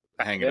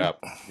hang it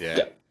up. Yeah.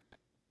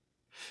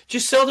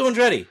 Just sell to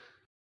Andretti.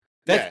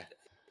 Yeah.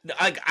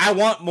 I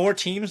want more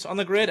teams on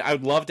the grid. I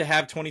would love to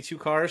have 22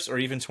 cars or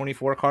even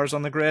 24 cars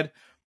on the grid.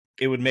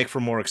 It would make for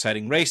more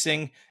exciting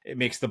racing. It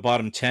makes the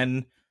bottom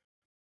 10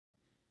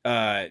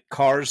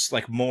 cars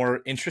like more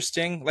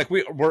interesting. Like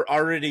we're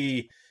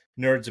already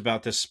nerds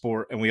about this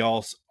sport, and we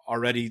all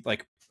already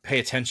like pay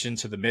attention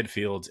to the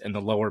midfield and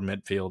the lower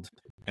midfield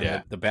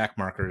and the back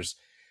markers,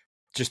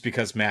 just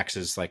because Max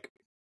is like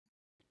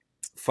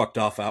fucked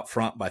off out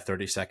front by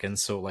 30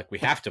 seconds. So like we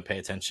have to pay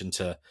attention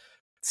to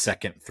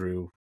second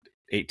through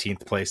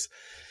 18th place.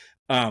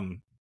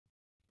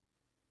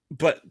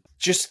 But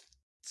just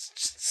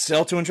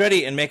sell to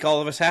Andretti and make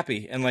all of us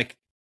happy. And like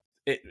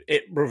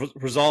it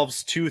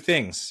resolves two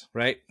things,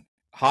 right?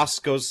 Haas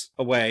goes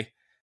away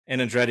and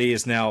Andretti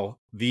is now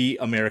the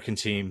American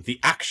team, the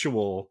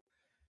actual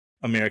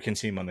American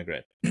team on the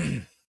grid.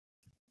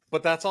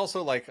 But that's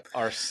also like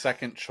our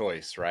second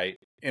choice, right?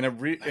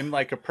 In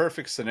like a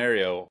perfect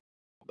scenario,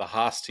 the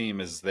Haas team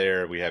is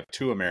there. We have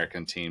two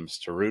American teams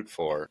to root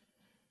for,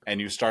 and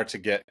you start to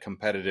get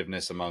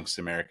competitiveness amongst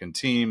American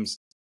teams,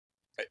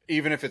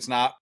 even if it's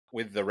not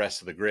with the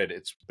rest of the grid,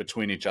 it's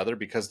between each other,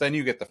 because then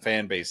you get the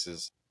fan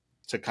bases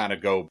to kind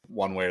of go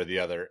one way or the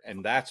other,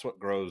 and that's what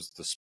grows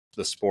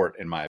the sport,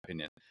 in my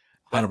opinion.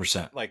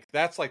 100%. Like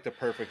that's like the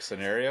perfect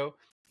scenario,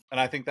 and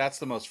I think that's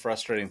the most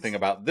frustrating thing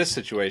about this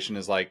situation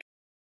is like,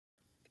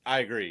 I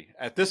agree.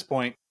 At this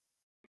point,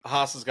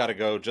 Haas has got to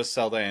go. Just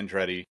sell to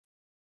Andretti.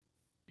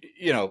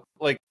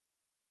 Like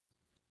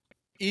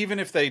even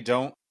if they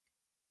don't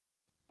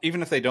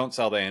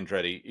sell to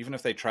Andretti, even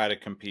if they try to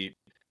compete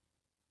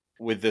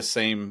with this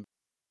same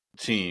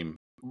team,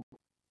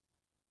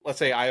 let's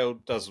say Io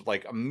does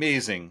like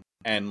amazing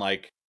and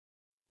like,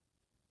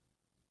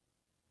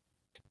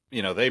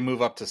 they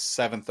move up to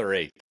 7th or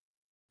 8th.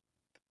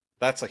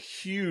 That's a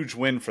huge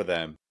win for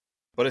them,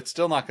 but it's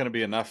still not going to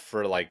be enough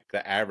for like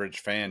the average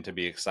fan to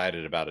be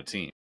excited about a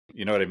team.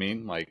 You know what I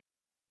mean? Like,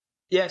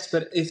 Yes,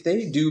 but if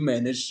they do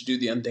manage to do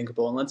the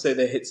unthinkable, and let's say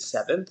they hit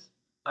seventh,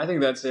 I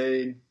think that's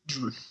a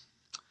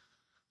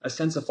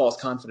sense of false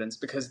confidence,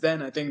 because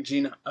then I think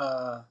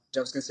I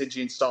was going to say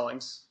Gene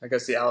Stallings. I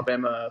guess the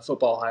Alabama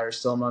football hire is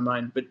still in my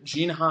mind. But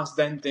Gene Haas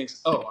then thinks,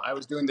 oh, I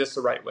was doing this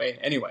the right way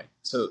anyway.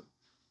 So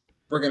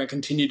we're going to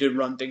continue to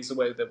run things the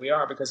way that we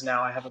are because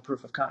now I have a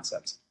proof of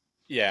concept.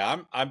 yeah,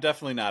 I'm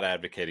definitely not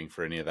advocating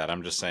for any of that.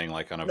 I'm just saying,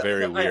 like, on a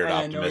very weird,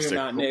 I know you're optimistic.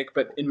 not, Nick,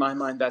 but in my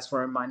mind, that's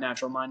where my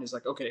natural mind is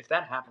like, okay, if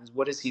that happens,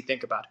 what does he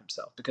think about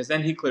himself? Because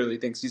then he clearly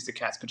thinks he's the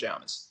cat's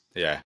pajamas.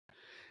 Yeah.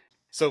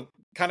 So,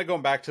 kind of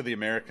going back to the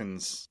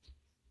Americans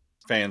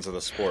fans of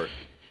the sport,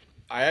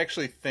 I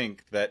actually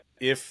think that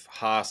if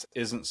Haas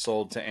isn't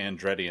sold to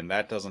Andretti and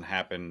that doesn't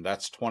happen,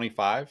 that's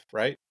 25,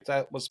 right?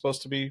 That was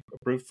supposed to be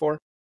approved for?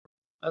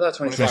 I thought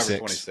 25 or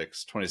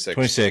 26. 26.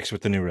 26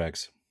 with the new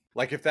regs.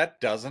 Like, if that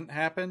doesn't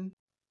happen,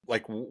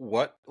 like,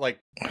 what?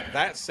 Like,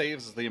 that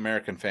saves the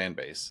American fan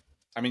base.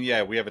 I mean,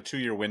 yeah, we have a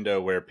 2-year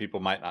window where people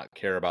might not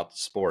care about the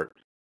sport,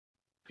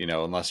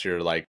 unless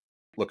you're, like,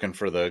 looking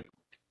for the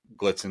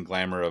glitz and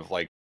glamour of,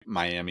 like,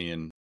 Miami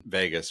and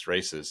Vegas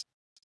races.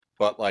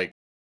 But, like,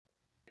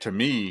 to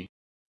me,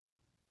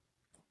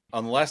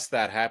 unless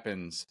that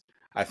happens,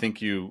 I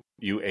think you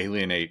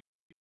alienate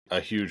a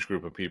huge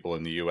group of people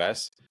in the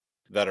U.S.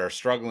 that are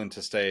struggling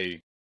to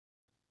stay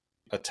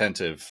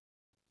attentive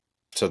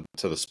to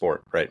the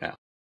sport right now.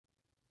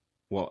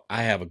 Well,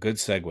 I have a good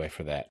segue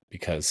for that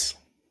because,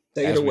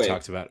 Take as it we away.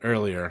 talked about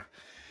earlier,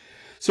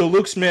 so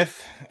Luke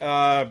Smith,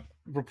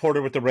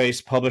 reporter with the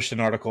race, published an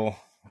article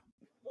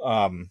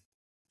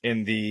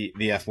in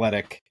the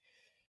Athletic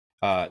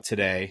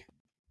today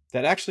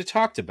that actually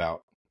talked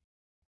about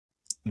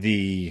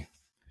the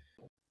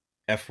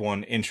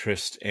F1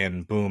 interest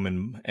and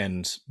boom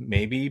and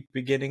maybe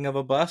beginning of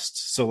a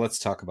bust. So let's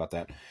talk about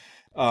that.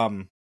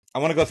 I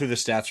want to go through the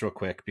stats real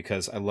quick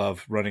because I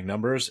love running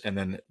numbers, and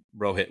then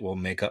Rohit will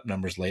make up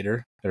numbers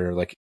later, or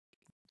like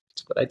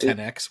That's what I do.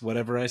 10x,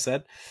 whatever I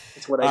said.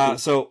 That's what I do.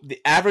 So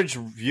the average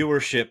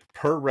viewership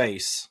per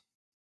race,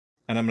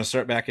 and I'm going to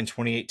start back in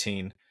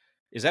 2018.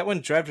 Is that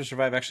when Drive to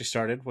Survive actually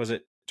started? Was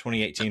it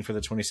 2018 for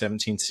the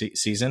 2017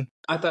 season?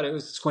 I thought it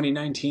was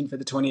 2019 for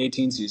the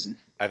 2018 season.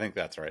 I think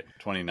that's right.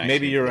 2019.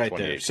 Maybe you're right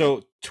there.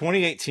 So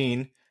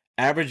 2018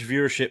 average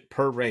viewership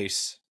per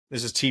race.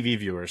 This is TV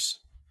viewers.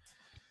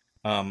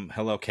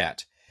 Hello,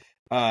 Cat.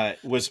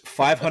 Was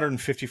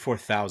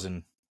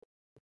 554,000.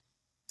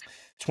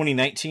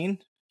 2019,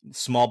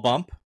 small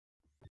bump,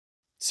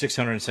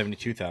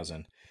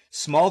 672,000.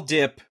 Small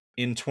dip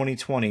in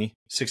 2020,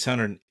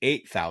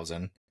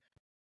 608,000.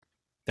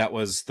 That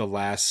was the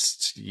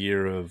last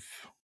year of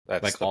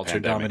ultra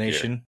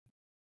domination. Year.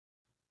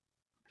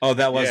 Oh,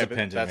 that was a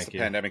pandemic year. That's the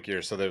pandemic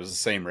year, so there was the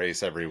same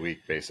race every week,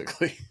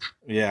 basically.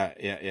 Yeah.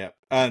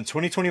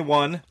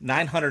 2021,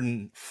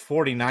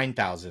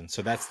 949,000.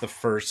 So that's the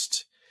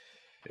first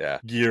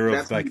year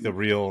of like the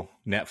real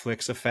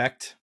Netflix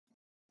effect.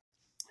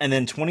 And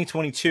then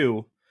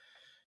 2022,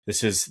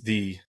 this is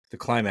the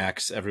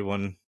climax.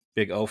 Everyone,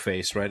 big O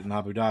face, right, in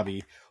Abu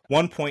Dhabi,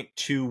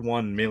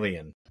 1.21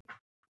 million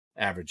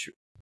average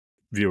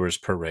viewers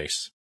per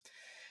race.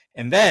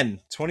 And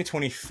then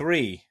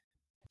 2023,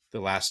 the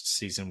last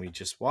season we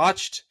just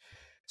watched,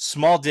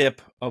 small dip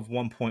of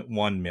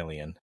 1.1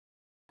 million.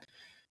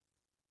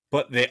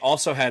 But they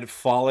also had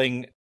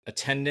falling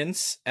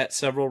attendance at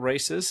several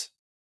races.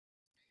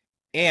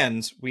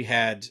 And we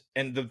had,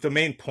 and the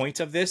main point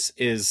of this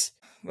is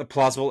a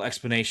plausible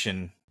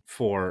explanation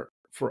for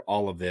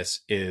all of this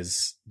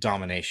is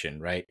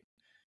domination, right?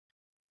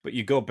 But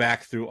you go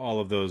back through all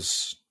of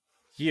those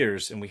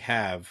years and we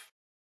have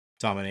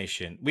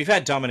domination. We've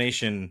had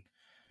domination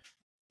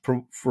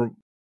for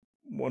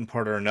one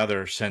part or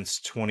another since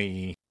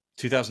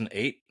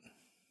 2008.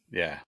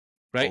 Yeah.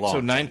 Right? So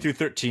 9 through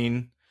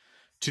 13.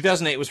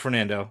 2008 was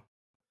Fernando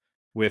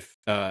with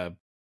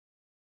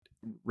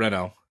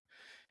Renault.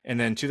 And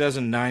then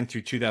 2009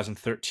 through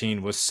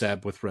 2013 was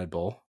Seb with Red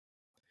Bull.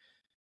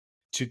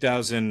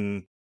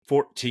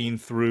 2014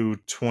 through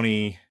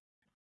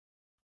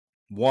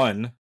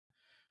 21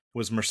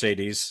 was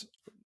Mercedes,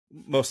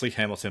 mostly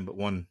Hamilton, but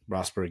one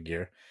Rosberg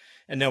year.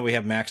 And now we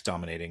have Max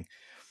dominating.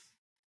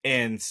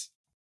 And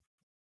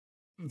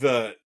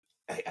I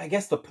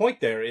guess the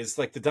point there is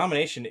like the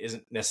domination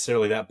isn't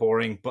necessarily that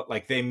boring, but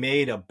like they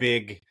made a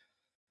big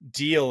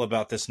deal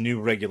about this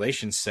new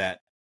regulation set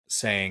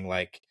saying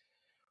like,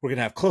 we're going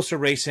to have closer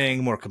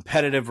racing, more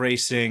competitive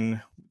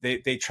racing.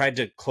 They tried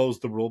to close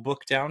the rule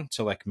book down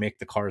to like make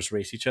the cars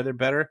race each other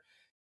better.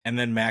 And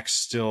then Max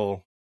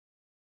still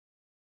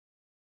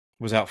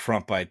was out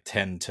front by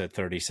 10 to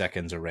 30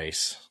 seconds a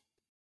race.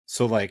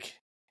 So like,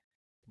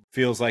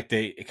 feels like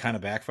it kind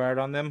of backfired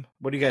on them.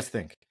 What do you guys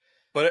think?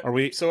 But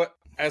so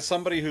as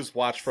somebody who's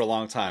watched for a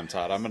long time,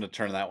 Todd, I'm going to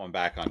turn that one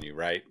back on you,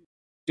 right?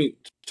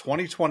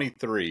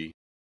 2023,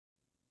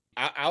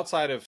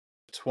 outside of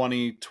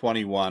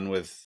 2021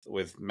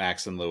 with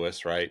Max and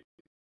Lewis, right?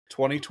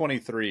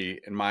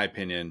 2023, in my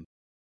opinion,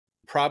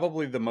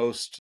 probably the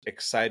most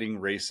exciting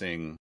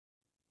racing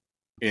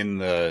in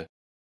the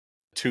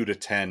 2 to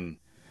 10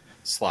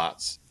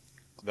 slots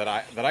that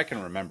I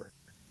can remember.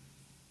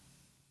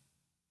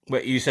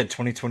 Wait, you said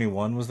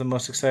 2021 was the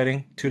most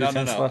exciting 2 to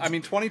 10 No. slots? I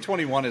mean,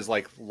 2021 is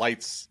like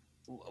lights,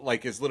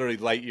 like is literally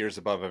light years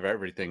above of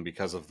everything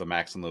because of the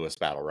Max and Lewis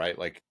battle, right?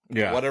 Like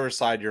whatever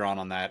side you're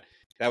on that,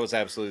 that was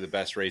absolutely the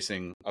best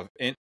racing of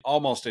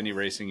almost any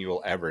racing you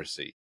will ever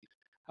see.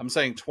 I'm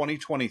saying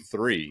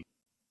 2023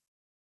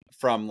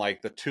 from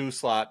like the 2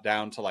 slot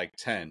down to like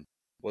 10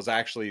 was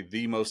actually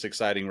the most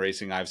exciting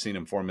racing I've seen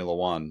in Formula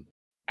One.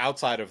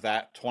 Outside of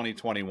that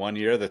 2021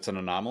 year, that's an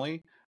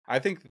anomaly. I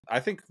think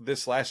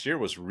this last year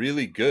was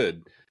really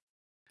good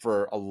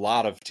for a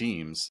lot of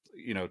teams.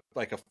 You know,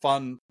 like a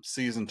fun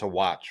season to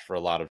watch for a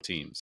lot of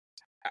teams.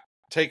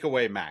 Take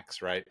away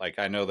Max, right? Like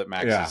I know that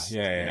Max is,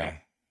 you know,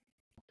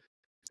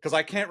 because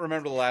I can't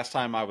remember the last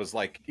time I was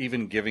like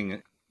even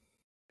giving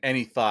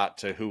any thought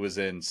to who was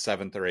in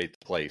 7th or 8th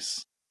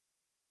place.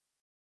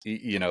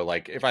 You know,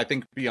 like if I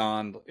think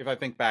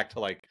back to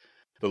like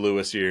the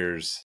Lewis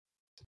years,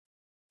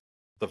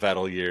 the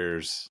Vettel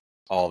years,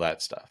 all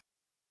that stuff.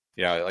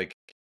 Yeah, like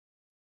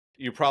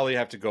you probably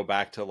have to go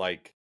back to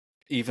like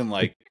even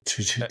like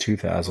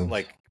 2000s.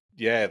 Like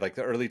like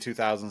the early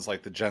 2000s,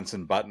 like the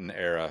Jensen Button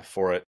era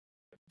for it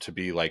to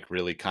be like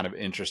really kind of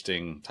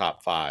interesting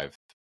top 5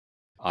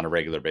 on a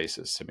regular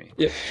basis to me.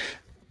 Yeah.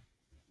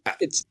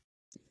 It's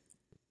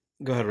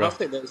Go ahead, I'll Ruff.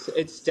 say this.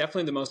 It's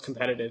definitely the most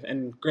competitive.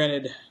 And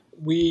granted,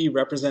 we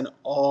represent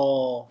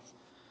all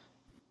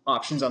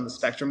options on the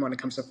spectrum when it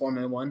comes to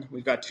Formula One.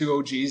 We've got 2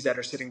 OGs that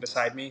are sitting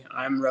beside me.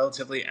 I'm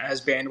relatively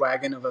as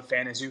bandwagon of a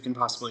fan as you can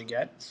possibly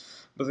get.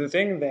 But the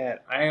thing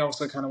that I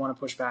also kind of want to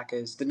push back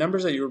is the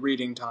numbers that you were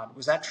reading, Todd,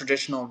 was that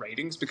traditional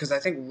ratings? Because I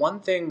think one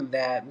thing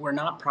that we're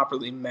not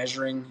properly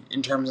measuring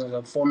in terms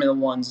of Formula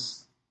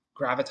One's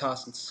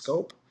gravitas and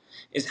scope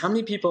is how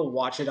many people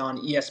watch it on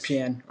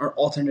ESPN or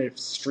alternative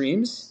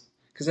streams.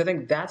 Because I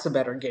think that's a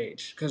better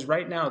gauge. Because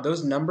right now,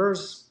 those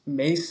numbers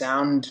may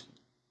sound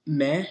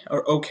meh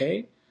or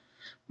okay,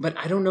 but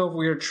I don't know if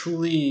we're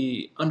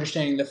truly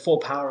understanding the full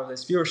power of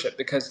this viewership,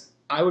 because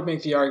I would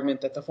make the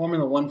argument that the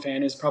Formula One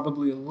fan is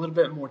probably a little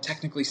bit more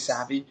technically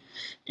savvy,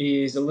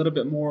 is a little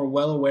bit more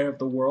well aware of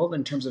the world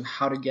in terms of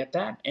how to get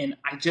that. And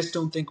I just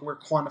don't think we're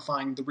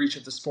quantifying the reach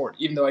of the sport,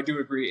 even though I do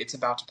agree it's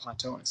about to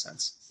plateau in a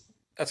sense.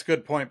 That's a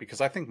good point, because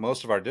I think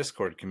most of our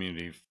Discord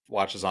community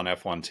watches on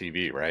F1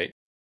 TV, right?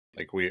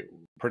 Like we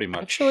pretty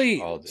much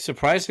Actually, all do.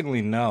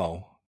 Surprisingly,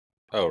 no.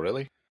 Oh,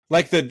 really?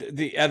 Like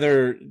the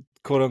other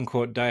quote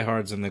unquote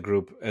diehards in the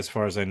group, as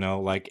far as I know,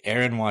 like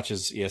Aaron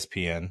watches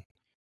ESPN,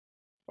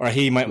 or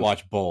he might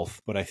watch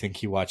both, but I think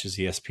he watches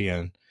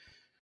ESPN.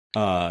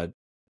 Trav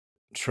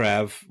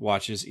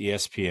watches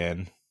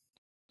ESPN.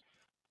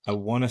 I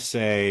want to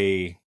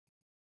say,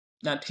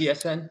 Not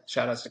TSN.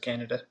 Shout outs to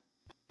Canada.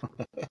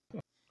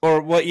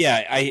 or well,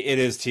 yeah, it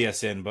is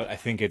TSN, but I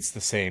think it's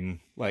the same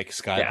like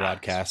Sky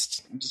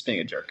broadcast. I'm just being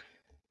a jerk.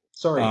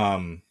 Sorry.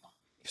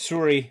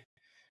 Sorry.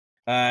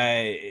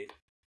 I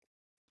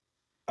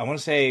want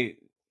to say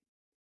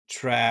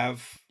Trav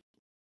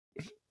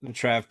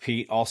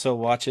Pete also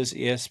watches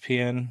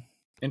ESPN.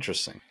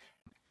 Interesting.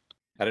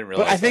 I didn't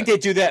realize. But I think they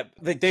do that.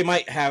 They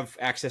might have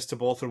access to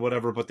both or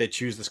whatever, but they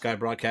choose the Sky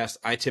broadcast.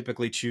 I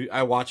typically choose.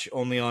 I watch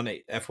only on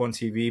F1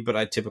 TV, but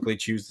I typically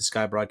choose the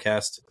Sky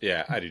broadcast.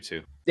 Yeah, I do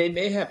too. They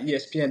may have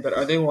ESPN, but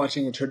are they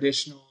watching a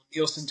traditional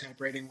Nielsen type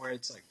rating where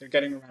it's like they're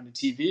getting around a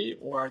TV,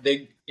 or are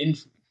they in?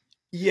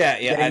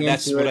 Yeah,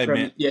 that's what I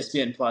meant.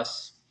 ESPN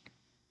Plus.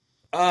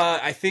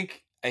 I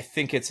think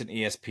it's an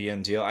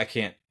ESPN deal. I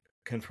can't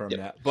confirm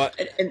that, but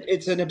and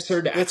it's an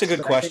absurd. That's a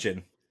good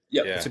question.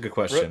 Yeah, it's a good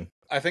question.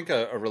 I think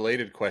a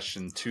related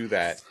question to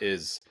that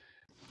is,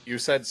 you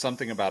said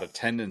something about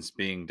attendance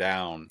being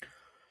down,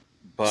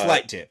 but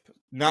slight dip,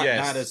 not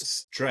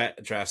as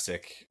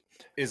drastic.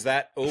 Is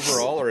that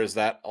overall, or is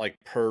that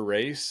like per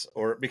race,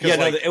 or because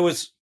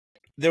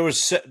there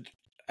was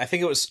I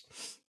think it was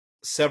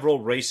several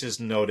races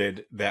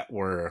noted that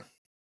were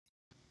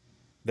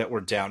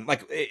down.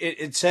 Like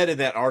it said in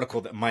that article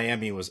that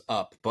Miami was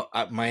up,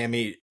 but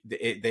Miami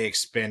they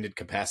expanded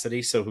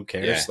capacity, so who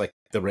cares? Yeah. Like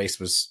the race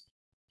was.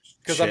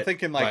 Because I'm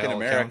thinking, like in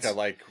America, accounts.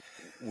 Like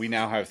we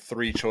now have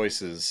 3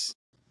 choices.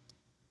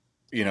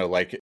 You know,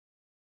 like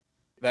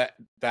that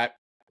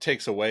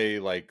takes away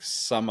like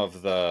some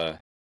of the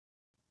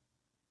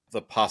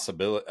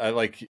possibility.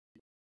 Like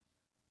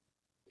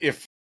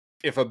if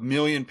 1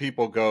 million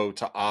people go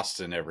to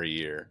Austin every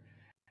year,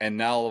 and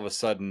now all of a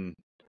sudden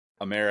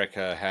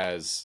America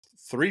has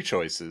 3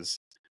 choices,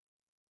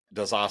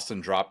 does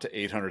Austin drop to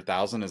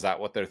 800,000? Is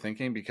that what they're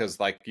thinking? Because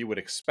like you would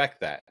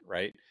expect that,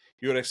 right?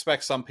 You would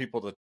expect some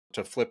people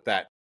to flip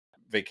that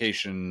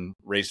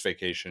race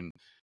vacation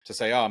to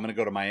say, oh, I'm going to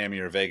go to Miami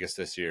or Vegas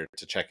this year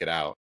to check it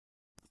out.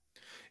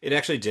 It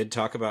actually did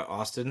talk about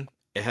Austin.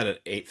 It had an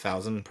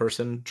 8,000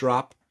 person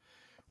drop,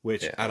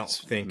 which Yeah, I don't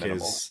that's think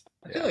minimal. is.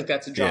 I feel like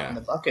that's a drop in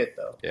the bucket,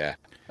 though. Yeah,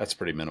 that's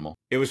pretty minimal.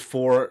 It was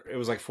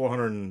like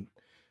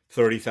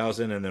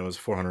 430,000, and then it was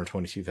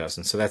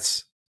 422,000. So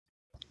that's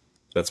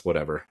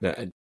whatever.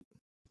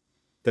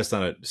 That's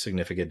not a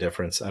significant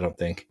difference, I don't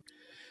think.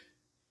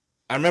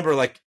 I remember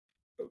like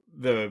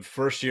the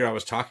first year I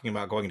was talking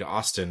about going to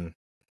Austin,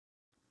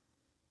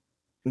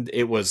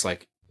 it was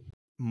like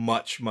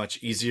much,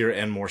 much easier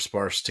and more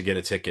sparse to get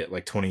a ticket,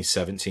 like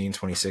 2017,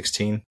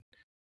 2016.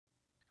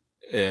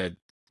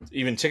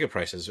 Even ticket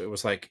prices, it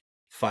was like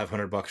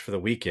 $500 for the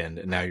weekend,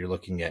 and now you're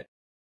looking at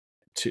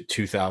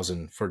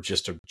 2,000 for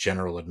just a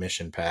general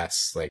admission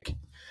pass. Like,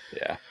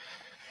 yeah,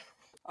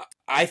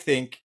 I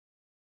think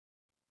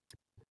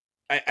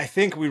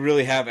we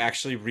really have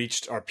actually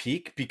reached our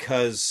peak,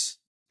 because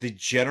the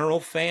general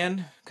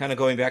fan, kind of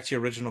going back to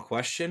your original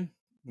question,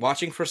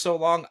 watching for so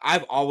long,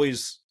 I've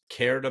always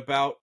cared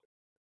about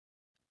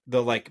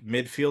the like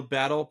midfield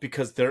battle,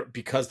 because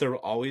they're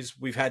always,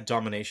 we've had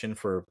domination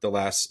for the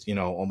last,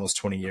 almost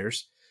 20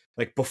 years.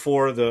 Like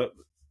before the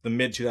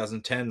mid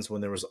 2010s,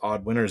 when there was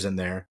odd winners in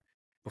there,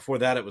 before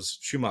that it was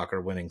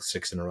Schumacher winning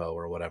 6 in a row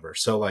or whatever.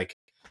 So like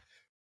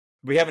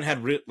we haven't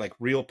had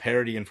real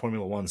parity in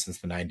Formula 1 since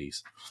the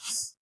 90s.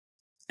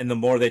 And the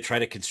more they try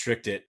to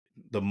constrict it,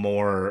 the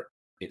more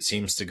it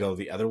seems to go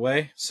the other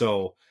way.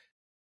 So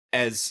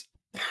as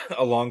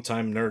a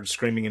longtime nerd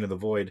screaming into the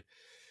void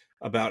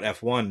about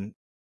F1,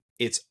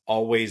 it's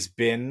always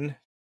been,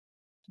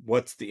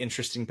 what's the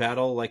interesting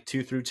battle, like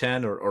 2 through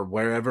 10 or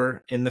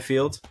wherever in the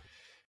field,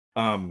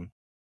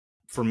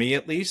 for me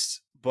at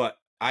least. But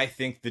I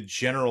think the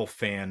general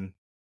fan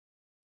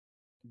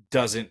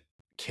doesn't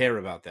care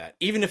about that,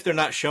 even if they're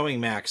not showing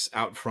Max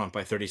out front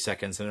by 30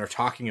 seconds and they're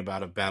talking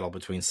about a battle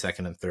between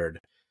second and third.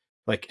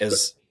 Like,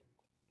 as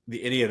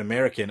the idiot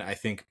American, I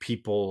think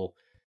people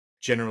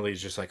generally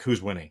is just like,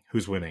 who's winning.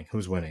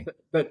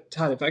 But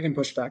Todd, if I can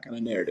push back on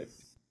a narrative,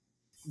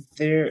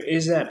 there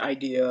is that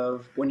idea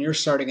of when you're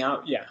starting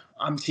out, yeah,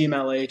 I'm Team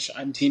LH,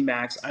 I'm Team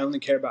Max, I only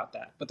care about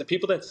that. But the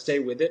people that stay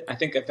with it, I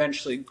think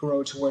eventually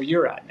grow to where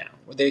you're at now,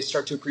 where they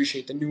start to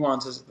appreciate the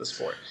nuances of the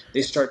sport.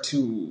 They start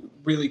to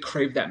really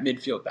crave that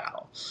midfield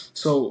battle.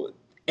 So,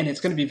 and it's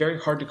going to be very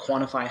hard to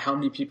quantify how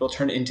many people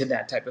turn into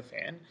that type of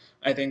fan.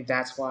 I think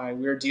that's why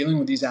we're dealing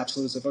with these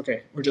absolutes of,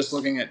 okay, we're just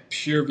looking at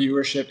pure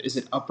viewership. Is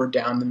it up or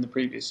down than the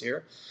previous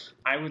year?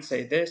 I would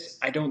say this,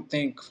 I don't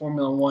think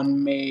Formula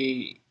One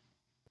may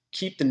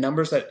keep the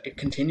numbers that it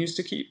continues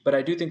to keep, but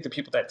I do think the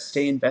people that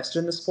stay invested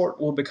in the sport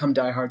will become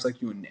diehards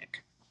like you and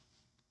Nick.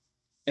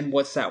 And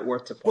what's that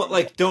worth to Well,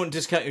 Formula like, don't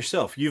discount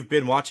yourself. You've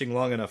been watching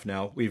long enough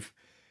now. We've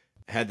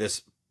had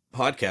this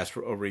podcast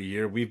for over a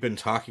year. We've been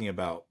talking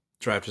about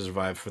Drive to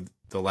Survive for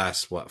the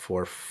last 4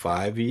 or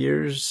 5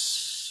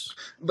 years.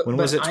 When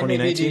was it?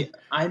 2019.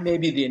 I may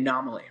be the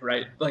anomaly,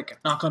 right? Like,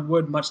 knock on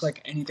wood, much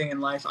like anything in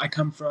life, I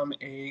come from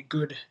a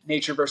good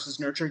nature versus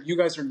nurture. You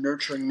guys are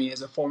nurturing me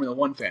as a Formula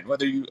One fan,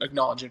 whether you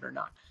acknowledge it or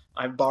not.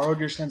 I've borrowed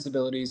your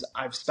sensibilities.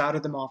 I've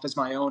spouted them off as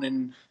my own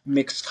in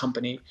mixed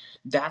company.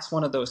 That's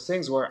one of those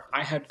things where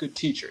I had good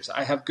teachers.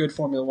 I have good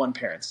Formula One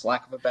parents,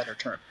 lack of a better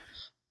term.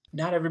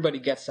 Not everybody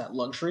gets that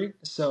luxury.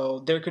 So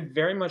there could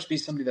very much be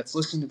somebody that's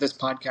listening to this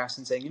podcast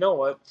and saying, you know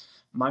what?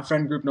 My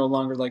friend group no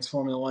longer likes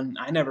Formula One.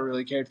 I never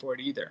really cared for it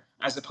either.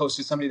 As opposed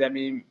to somebody that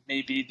may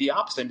be the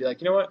opposite and be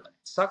like, you know what? It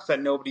sucks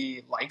that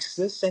nobody likes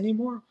this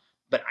anymore,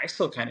 but I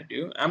still kind of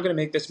do. I'm going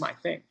to make this my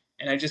thing.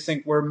 And I just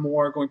think we're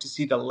more going to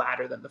see the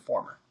latter than the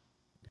former.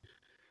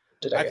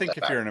 Did I I get think that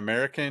if back? you're an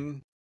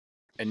American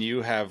and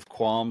you have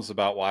qualms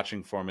about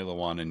watching Formula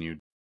One and you,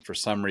 for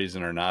some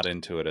reason, are not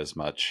into it as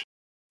much,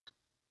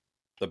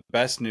 the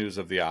best news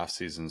of the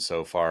offseason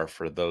so far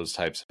for those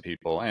types of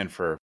people and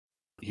for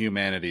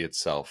humanity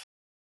itself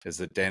is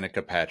that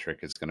Danica Patrick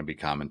is going to be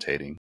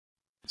commentating.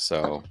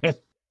 So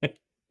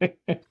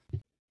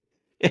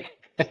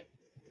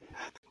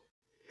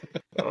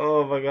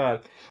Oh my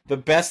god. The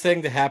best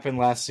thing to happen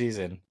last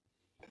season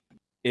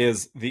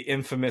is the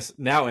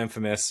now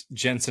infamous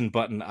Jensen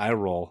Button eye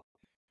roll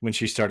when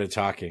she started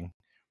talking.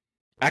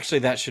 Actually,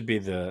 that should be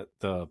the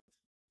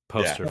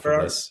poster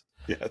for this.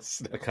 Yes,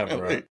 the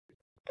cover art.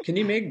 Can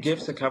you make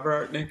GIFs a cover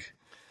art, Nick?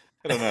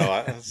 I don't know.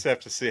 I just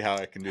have to see how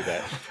I can do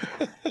that.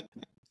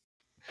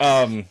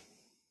 I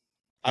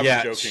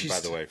was joking, by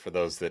the way, for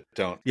those that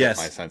don't get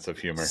my sense of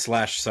humor.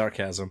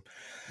 /sarcasm.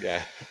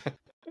 Yeah.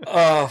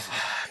 Oh,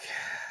 fuck.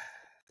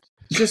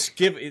 Just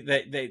give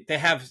they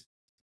have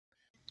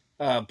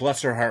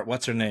bless her heart,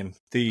 what's her name?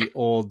 The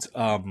old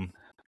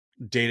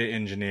data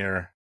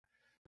engineer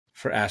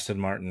for Aston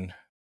Martin.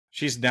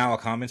 She's now a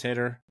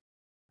commentator,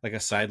 like a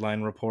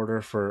sideline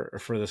reporter for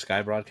the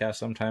Sky broadcast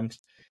sometimes.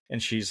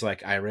 And she's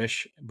like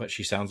Irish, but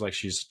she sounds like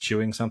she's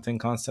chewing something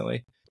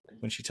constantly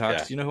when she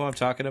talks. Yeah. Do you know who I'm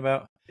talking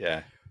about?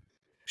 Yeah.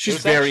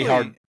 She's very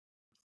hard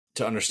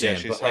to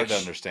understand. Yeah, she's hard to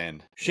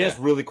understand. She has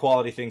really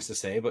quality things to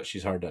say, but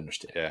she's hard to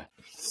understand. Yeah.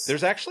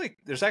 There's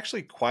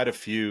actually quite a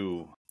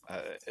few.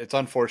 It's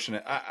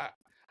unfortunate. I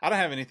don't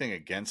have anything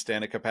against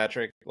Danica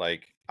Patrick.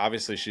 Like,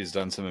 obviously she's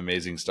done some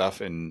amazing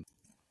stuff in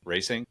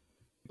racing,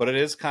 but it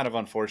is kind of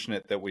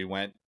unfortunate that we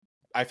went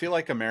I feel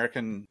like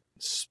American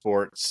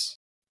motorsports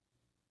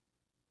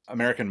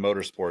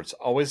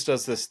always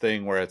does this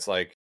thing where it's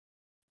like,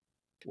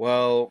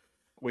 well,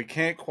 we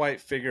can't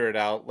quite figure it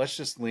out. Let's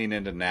just lean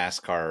into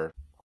NASCAR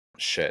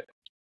shit.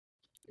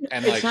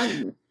 And It's like,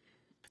 not.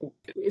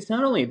 It's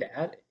not only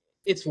that.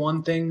 It's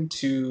one thing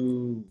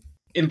to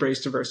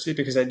embrace diversity,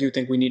 because I do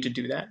think we need to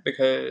do that,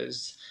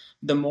 because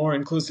the more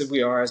inclusive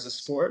we are as a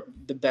sport,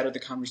 the better the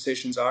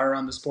conversations are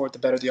around the sport, the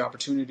better the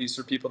opportunities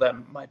for people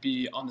that might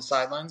be on the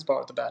sidelines, bar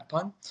with the bad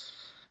pun.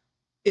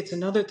 It's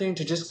another thing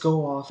to just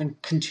go off and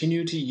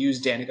continue to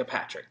use Danica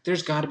Patrick.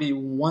 There's got to be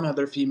one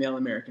other female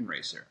American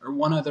racer or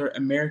one other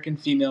American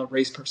female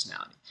race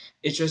personality.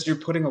 It's just you're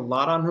putting a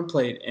lot on her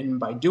plate, and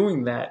by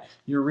doing that,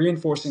 you're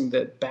reinforcing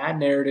the bad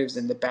narratives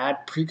and the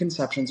bad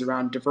preconceptions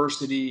around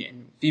diversity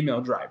and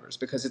female drivers,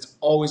 because it's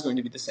always going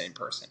to be the same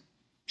person.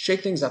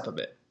 Shake things up a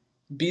bit.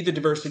 Be the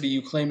diversity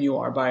you claim you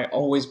are by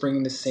always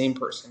bringing the same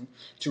person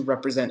to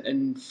represent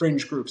a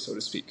fringe group, so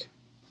to speak.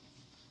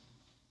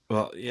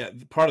 Well, yeah,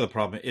 part of the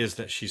problem is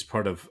that she's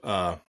part of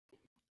a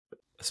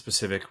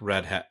specific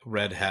red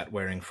hat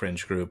wearing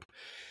fringe group.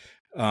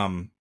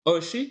 Oh,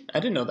 is she? I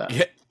didn't know that.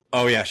 Yeah.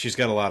 Oh, yeah, she's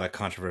got a lot of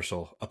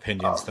controversial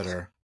opinions that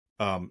are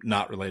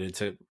not related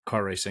to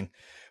car racing.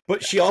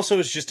 But she also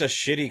is just a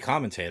shitty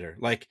commentator.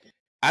 Like,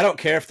 I don't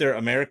care if they're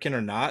American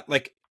or not.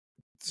 Like,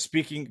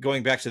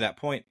 going back to that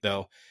point,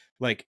 though,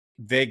 like,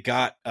 they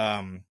got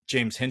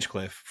James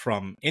Hinchcliffe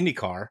from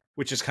IndyCar,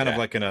 which is kind of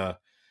like an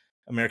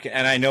American,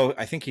 and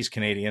I think he's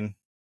Canadian,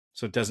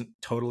 so it doesn't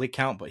totally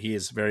count, but he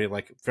is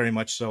very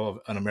much so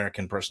an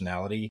American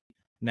personality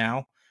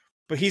now.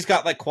 But he's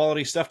got like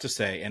quality stuff to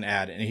say and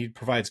add, and he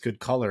provides good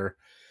color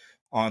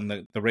on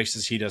the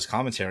races he does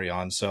commentary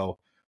on. So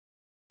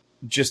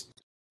just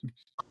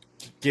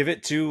give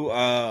it to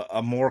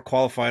a more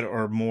qualified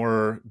or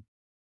more.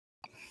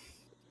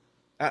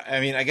 I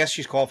mean, I guess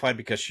she's qualified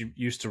because she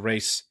used to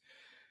race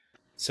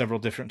several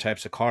different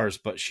types of cars,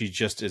 but she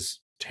just is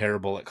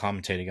terrible at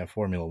commentating on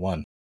Formula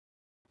One.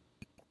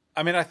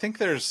 I mean, I think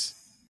there's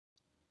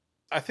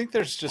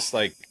just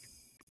like,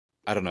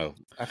 I don't know.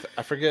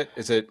 I forget.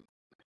 Is it?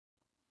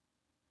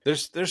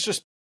 There's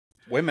just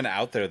women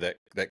out there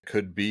that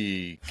could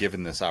be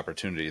given this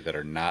opportunity that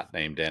are not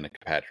named Danica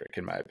Patrick,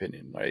 in my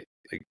opinion. Right?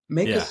 Like,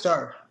 make a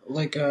star.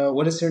 Like,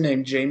 what is her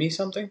name? Jamie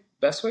something?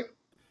 Bestwick?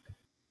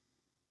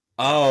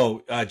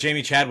 Oh,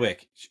 Jamie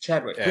Chadwick.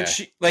 Chadwick. Yeah. But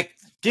she, like,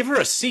 give her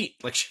a seat.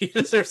 Like, she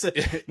deserves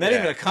it. Not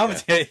even a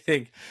commentary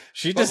thing.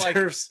 She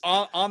deserves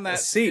on that a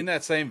seat. In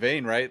that same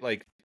vein, right?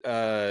 Like,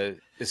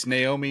 is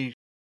Naomi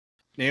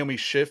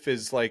Schiff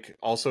is like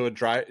also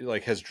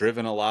has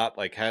driven a lot,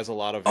 like has a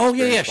lot of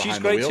experience she's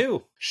great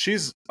too.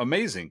 She's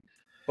amazing.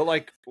 But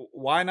like,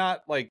 why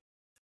not, like,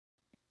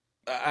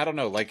 I don't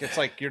know, like, it's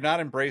like you're not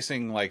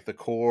embracing like the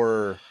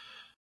core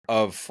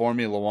of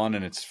Formula One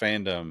and its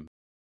fandom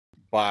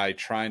by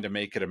trying to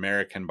make it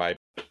American by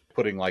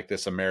putting like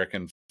this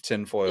American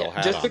tinfoil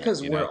hat just on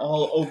because we're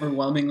all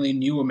overwhelmingly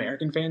new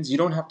American fans, you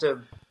don't have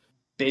to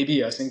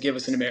baby us and give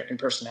us an American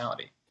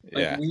personality.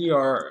 Like, we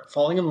are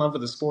falling in love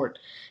with the sport,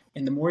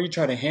 and the more you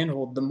try to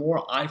handhold, the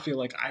more I feel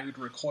like I would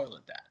recoil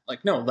at that.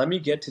 Like, no, let me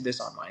get to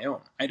this on my own.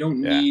 I don't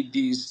need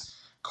these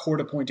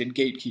court-appointed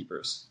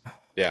gatekeepers.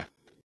 Yeah,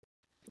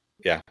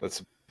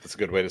 that's a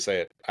good way to say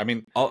it. I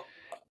mean,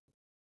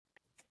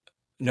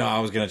 no, I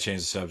was going to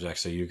change the subject,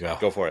 so you go.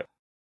 Go for it.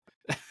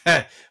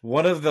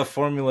 One of the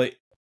Formula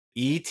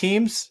E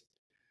teams,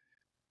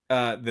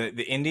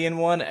 the Indian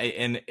one,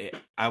 and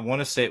I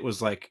want to say it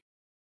was like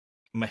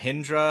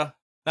Mahindra,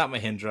 not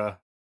Mahindra.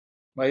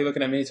 Why are you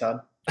looking at me,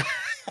 Todd?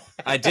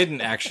 I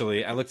didn't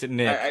actually. I looked at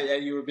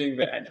Nick. You were being.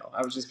 I know.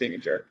 I was just being a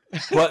jerk.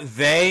 But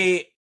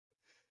they,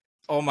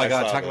 oh my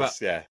god, talk about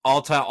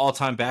all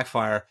time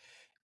backfire.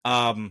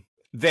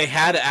 They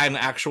had an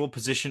actual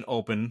position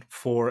open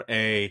for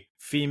a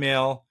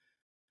female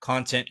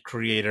content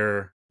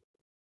creator,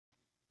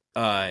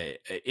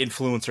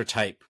 influencer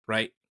type,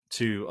 right,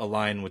 to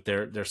align with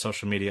their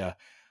social media.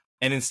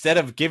 And instead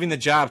of giving the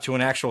job to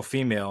an actual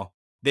female,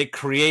 they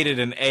created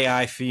an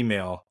AI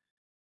female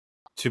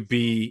to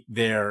be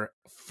the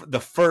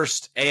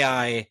first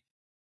AI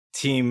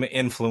team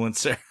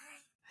influencer.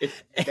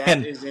 If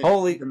that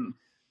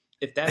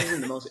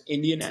isn't the most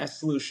Indian ass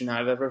solution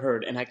I've ever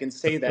heard, and I can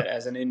say that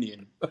as an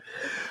Indian.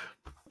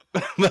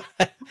 It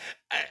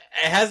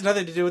has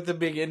nothing to do with the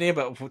big Indian,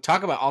 but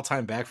talk about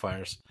all-time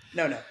backfires.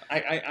 No.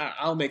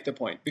 I'll make the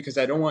point, because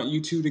I don't want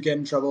you two to get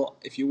in trouble.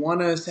 If you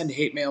want to send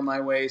hate mail my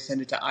way,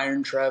 send it to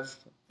Iron Trev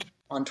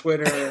on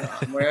Twitter,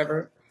 on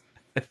wherever.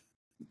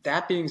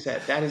 That being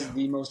said, that is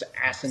the most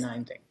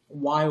asinine thing.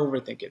 Why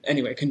overthink it?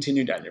 Anyway,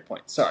 continue down your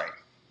point. Sorry.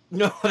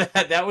 No,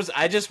 that was.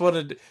 I just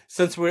wanted,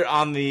 since we're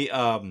on the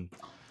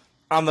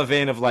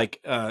vein of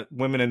like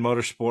women in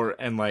motorsport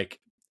and like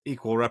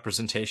equal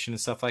representation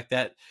and stuff like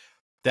that.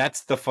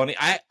 That's the funny.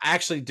 I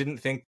actually didn't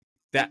think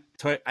that.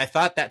 I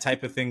thought that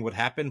type of thing would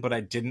happen, but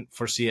I didn't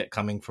foresee it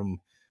coming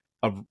from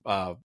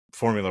a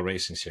Formula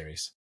racing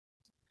series.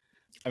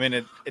 I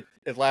mean,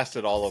 it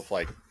lasted all of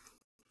like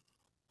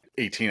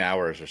 18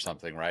 hours or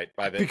something, right?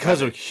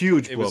 Because of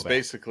huge it was blowback.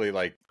 basically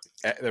like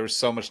there was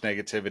so much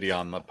negativity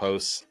on the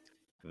posts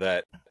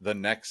that the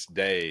next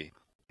day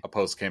a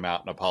post came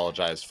out and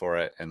apologized for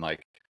it, and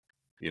like,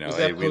 Was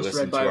hey, that we post read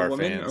listened by to a our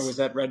woman fans. or was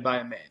that read by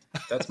a man?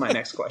 That's my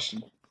next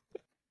question.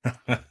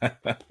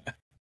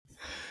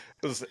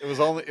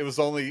 It was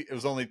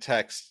only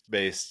text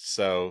based,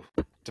 so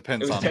It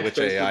depends was on text which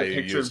based with AI a you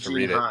picture use of to Gene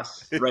read it.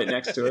 Haas right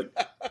next to it.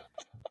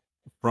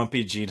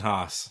 Frumpy Gene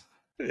Haas.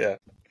 Yeah.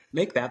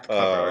 Make that the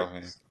cover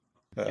art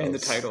and the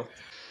Was... title.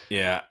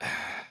 Yeah.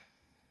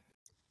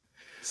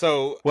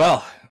 So,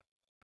 well,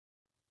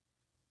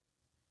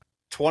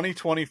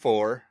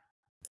 2024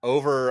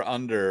 over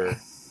under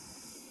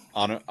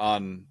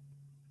on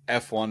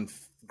F1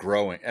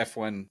 growing,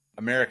 F1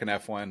 American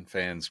F1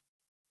 fans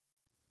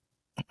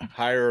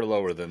higher or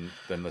lower than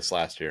this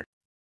last year?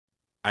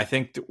 I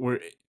think that we're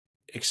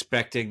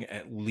expecting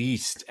at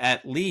least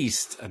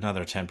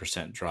another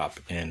 10% drop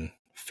in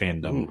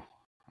fandom. Ooh,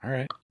 all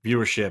right.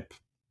 Viewership,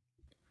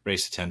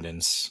 race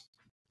attendance,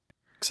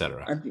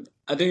 etc.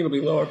 I think it'll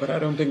be lower, but I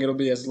don't think it'll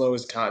be as low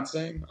as Todd's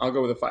saying. I'll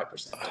go with a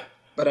 5%.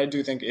 But I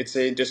do think it's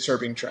a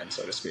disturbing trend,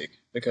 so to speak,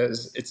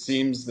 because it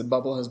seems the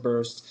bubble has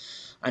burst.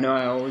 I know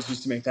I always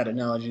used to make that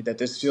analogy that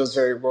this feels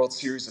very World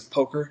Series of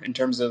Poker in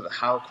terms of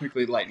how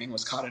quickly lightning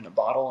was caught in a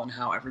bottle and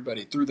how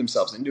everybody threw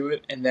themselves into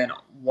it. And then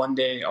one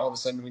day, all of a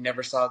sudden, we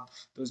never saw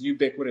those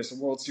ubiquitous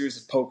World Series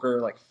of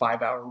Poker, like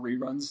 5-hour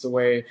reruns, the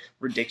way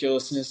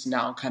ridiculousness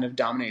now kind of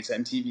dominates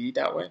MTV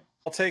that way.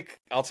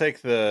 I'll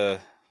take the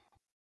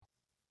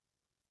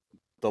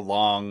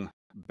long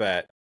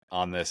bet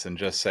on this and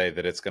just say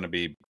that it's going to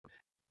be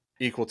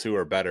equal to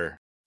or better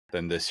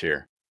than this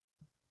year.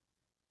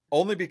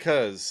 Only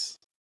because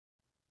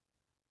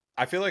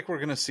I feel like we're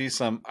going to see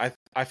some.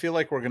 I feel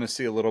like we're going to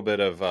see a little bit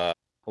of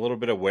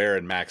wear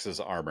in Max's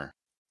armor.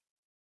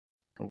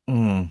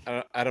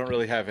 I don't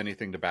really have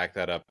anything to back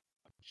that up.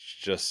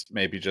 Just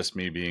maybe just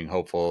me being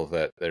hopeful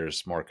that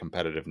there's more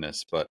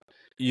competitiveness. But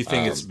you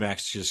think it's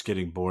Max just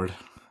getting bored?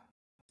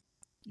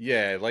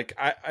 Yeah, like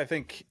I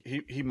think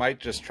he might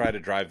just try to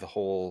drive the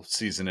whole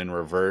season in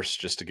reverse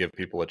just to give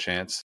people a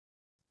chance.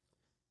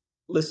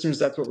 Listeners,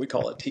 that's what we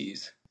call a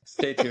tease.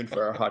 Stay tuned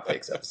for our hot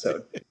takes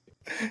episode.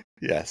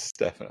 Yes,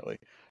 definitely.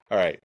 All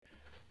right.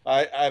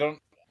 I don't.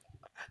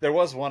 There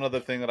was one other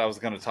thing that I was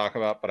going to talk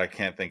about, but I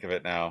can't think of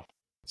it now.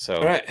 So,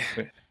 all right.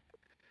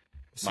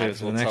 Might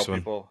as well tell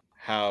people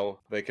how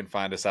they can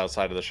find us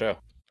outside of the show.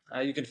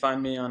 You can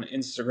find me on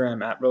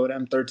Instagram at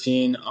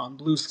RoadM13, on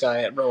Blue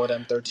Sky at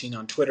RoadM13,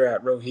 on Twitter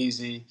at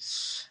Roheezy,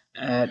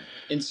 at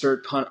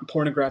insert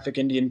pornographic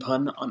Indian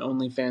pun on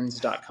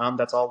OnlyFans.com.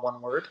 That's all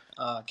one word.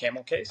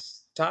 Camel case.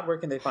 Todd, where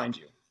can they find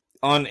you?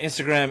 On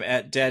Instagram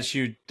at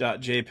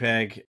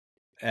dadshoe.jpg,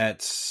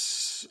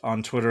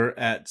 on Twitter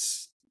at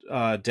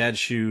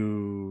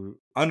dadshoe_JPEG,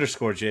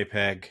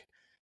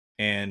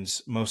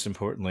 and most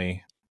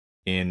importantly,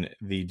 in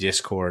the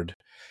Discord,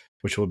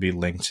 which will be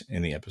linked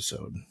in the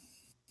episode.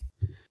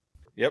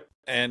 Yep.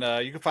 And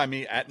you can find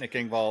me at Nick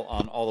Engvall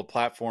on all the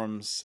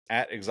platforms,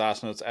 at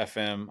Exhaust Notes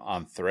FM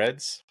on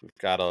Threads. We've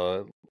got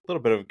a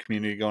little bit of a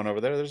community going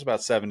over there. There's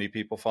about 70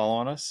 people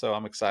following us, so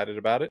I'm excited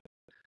about it.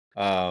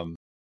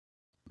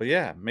 But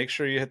yeah, make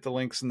sure you hit the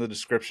links in the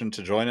description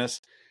to join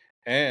us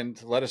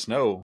and let us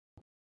know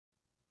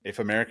if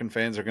American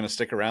fans are going to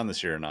stick around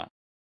this year or not.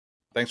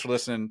 Thanks for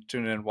listening,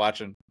 tuning in,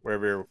 watching,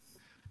 wherever you're.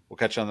 We'll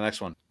catch you on the next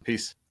one.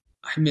 Peace.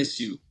 I miss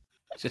you.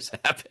 It just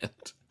happened.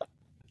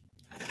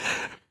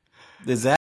 Is that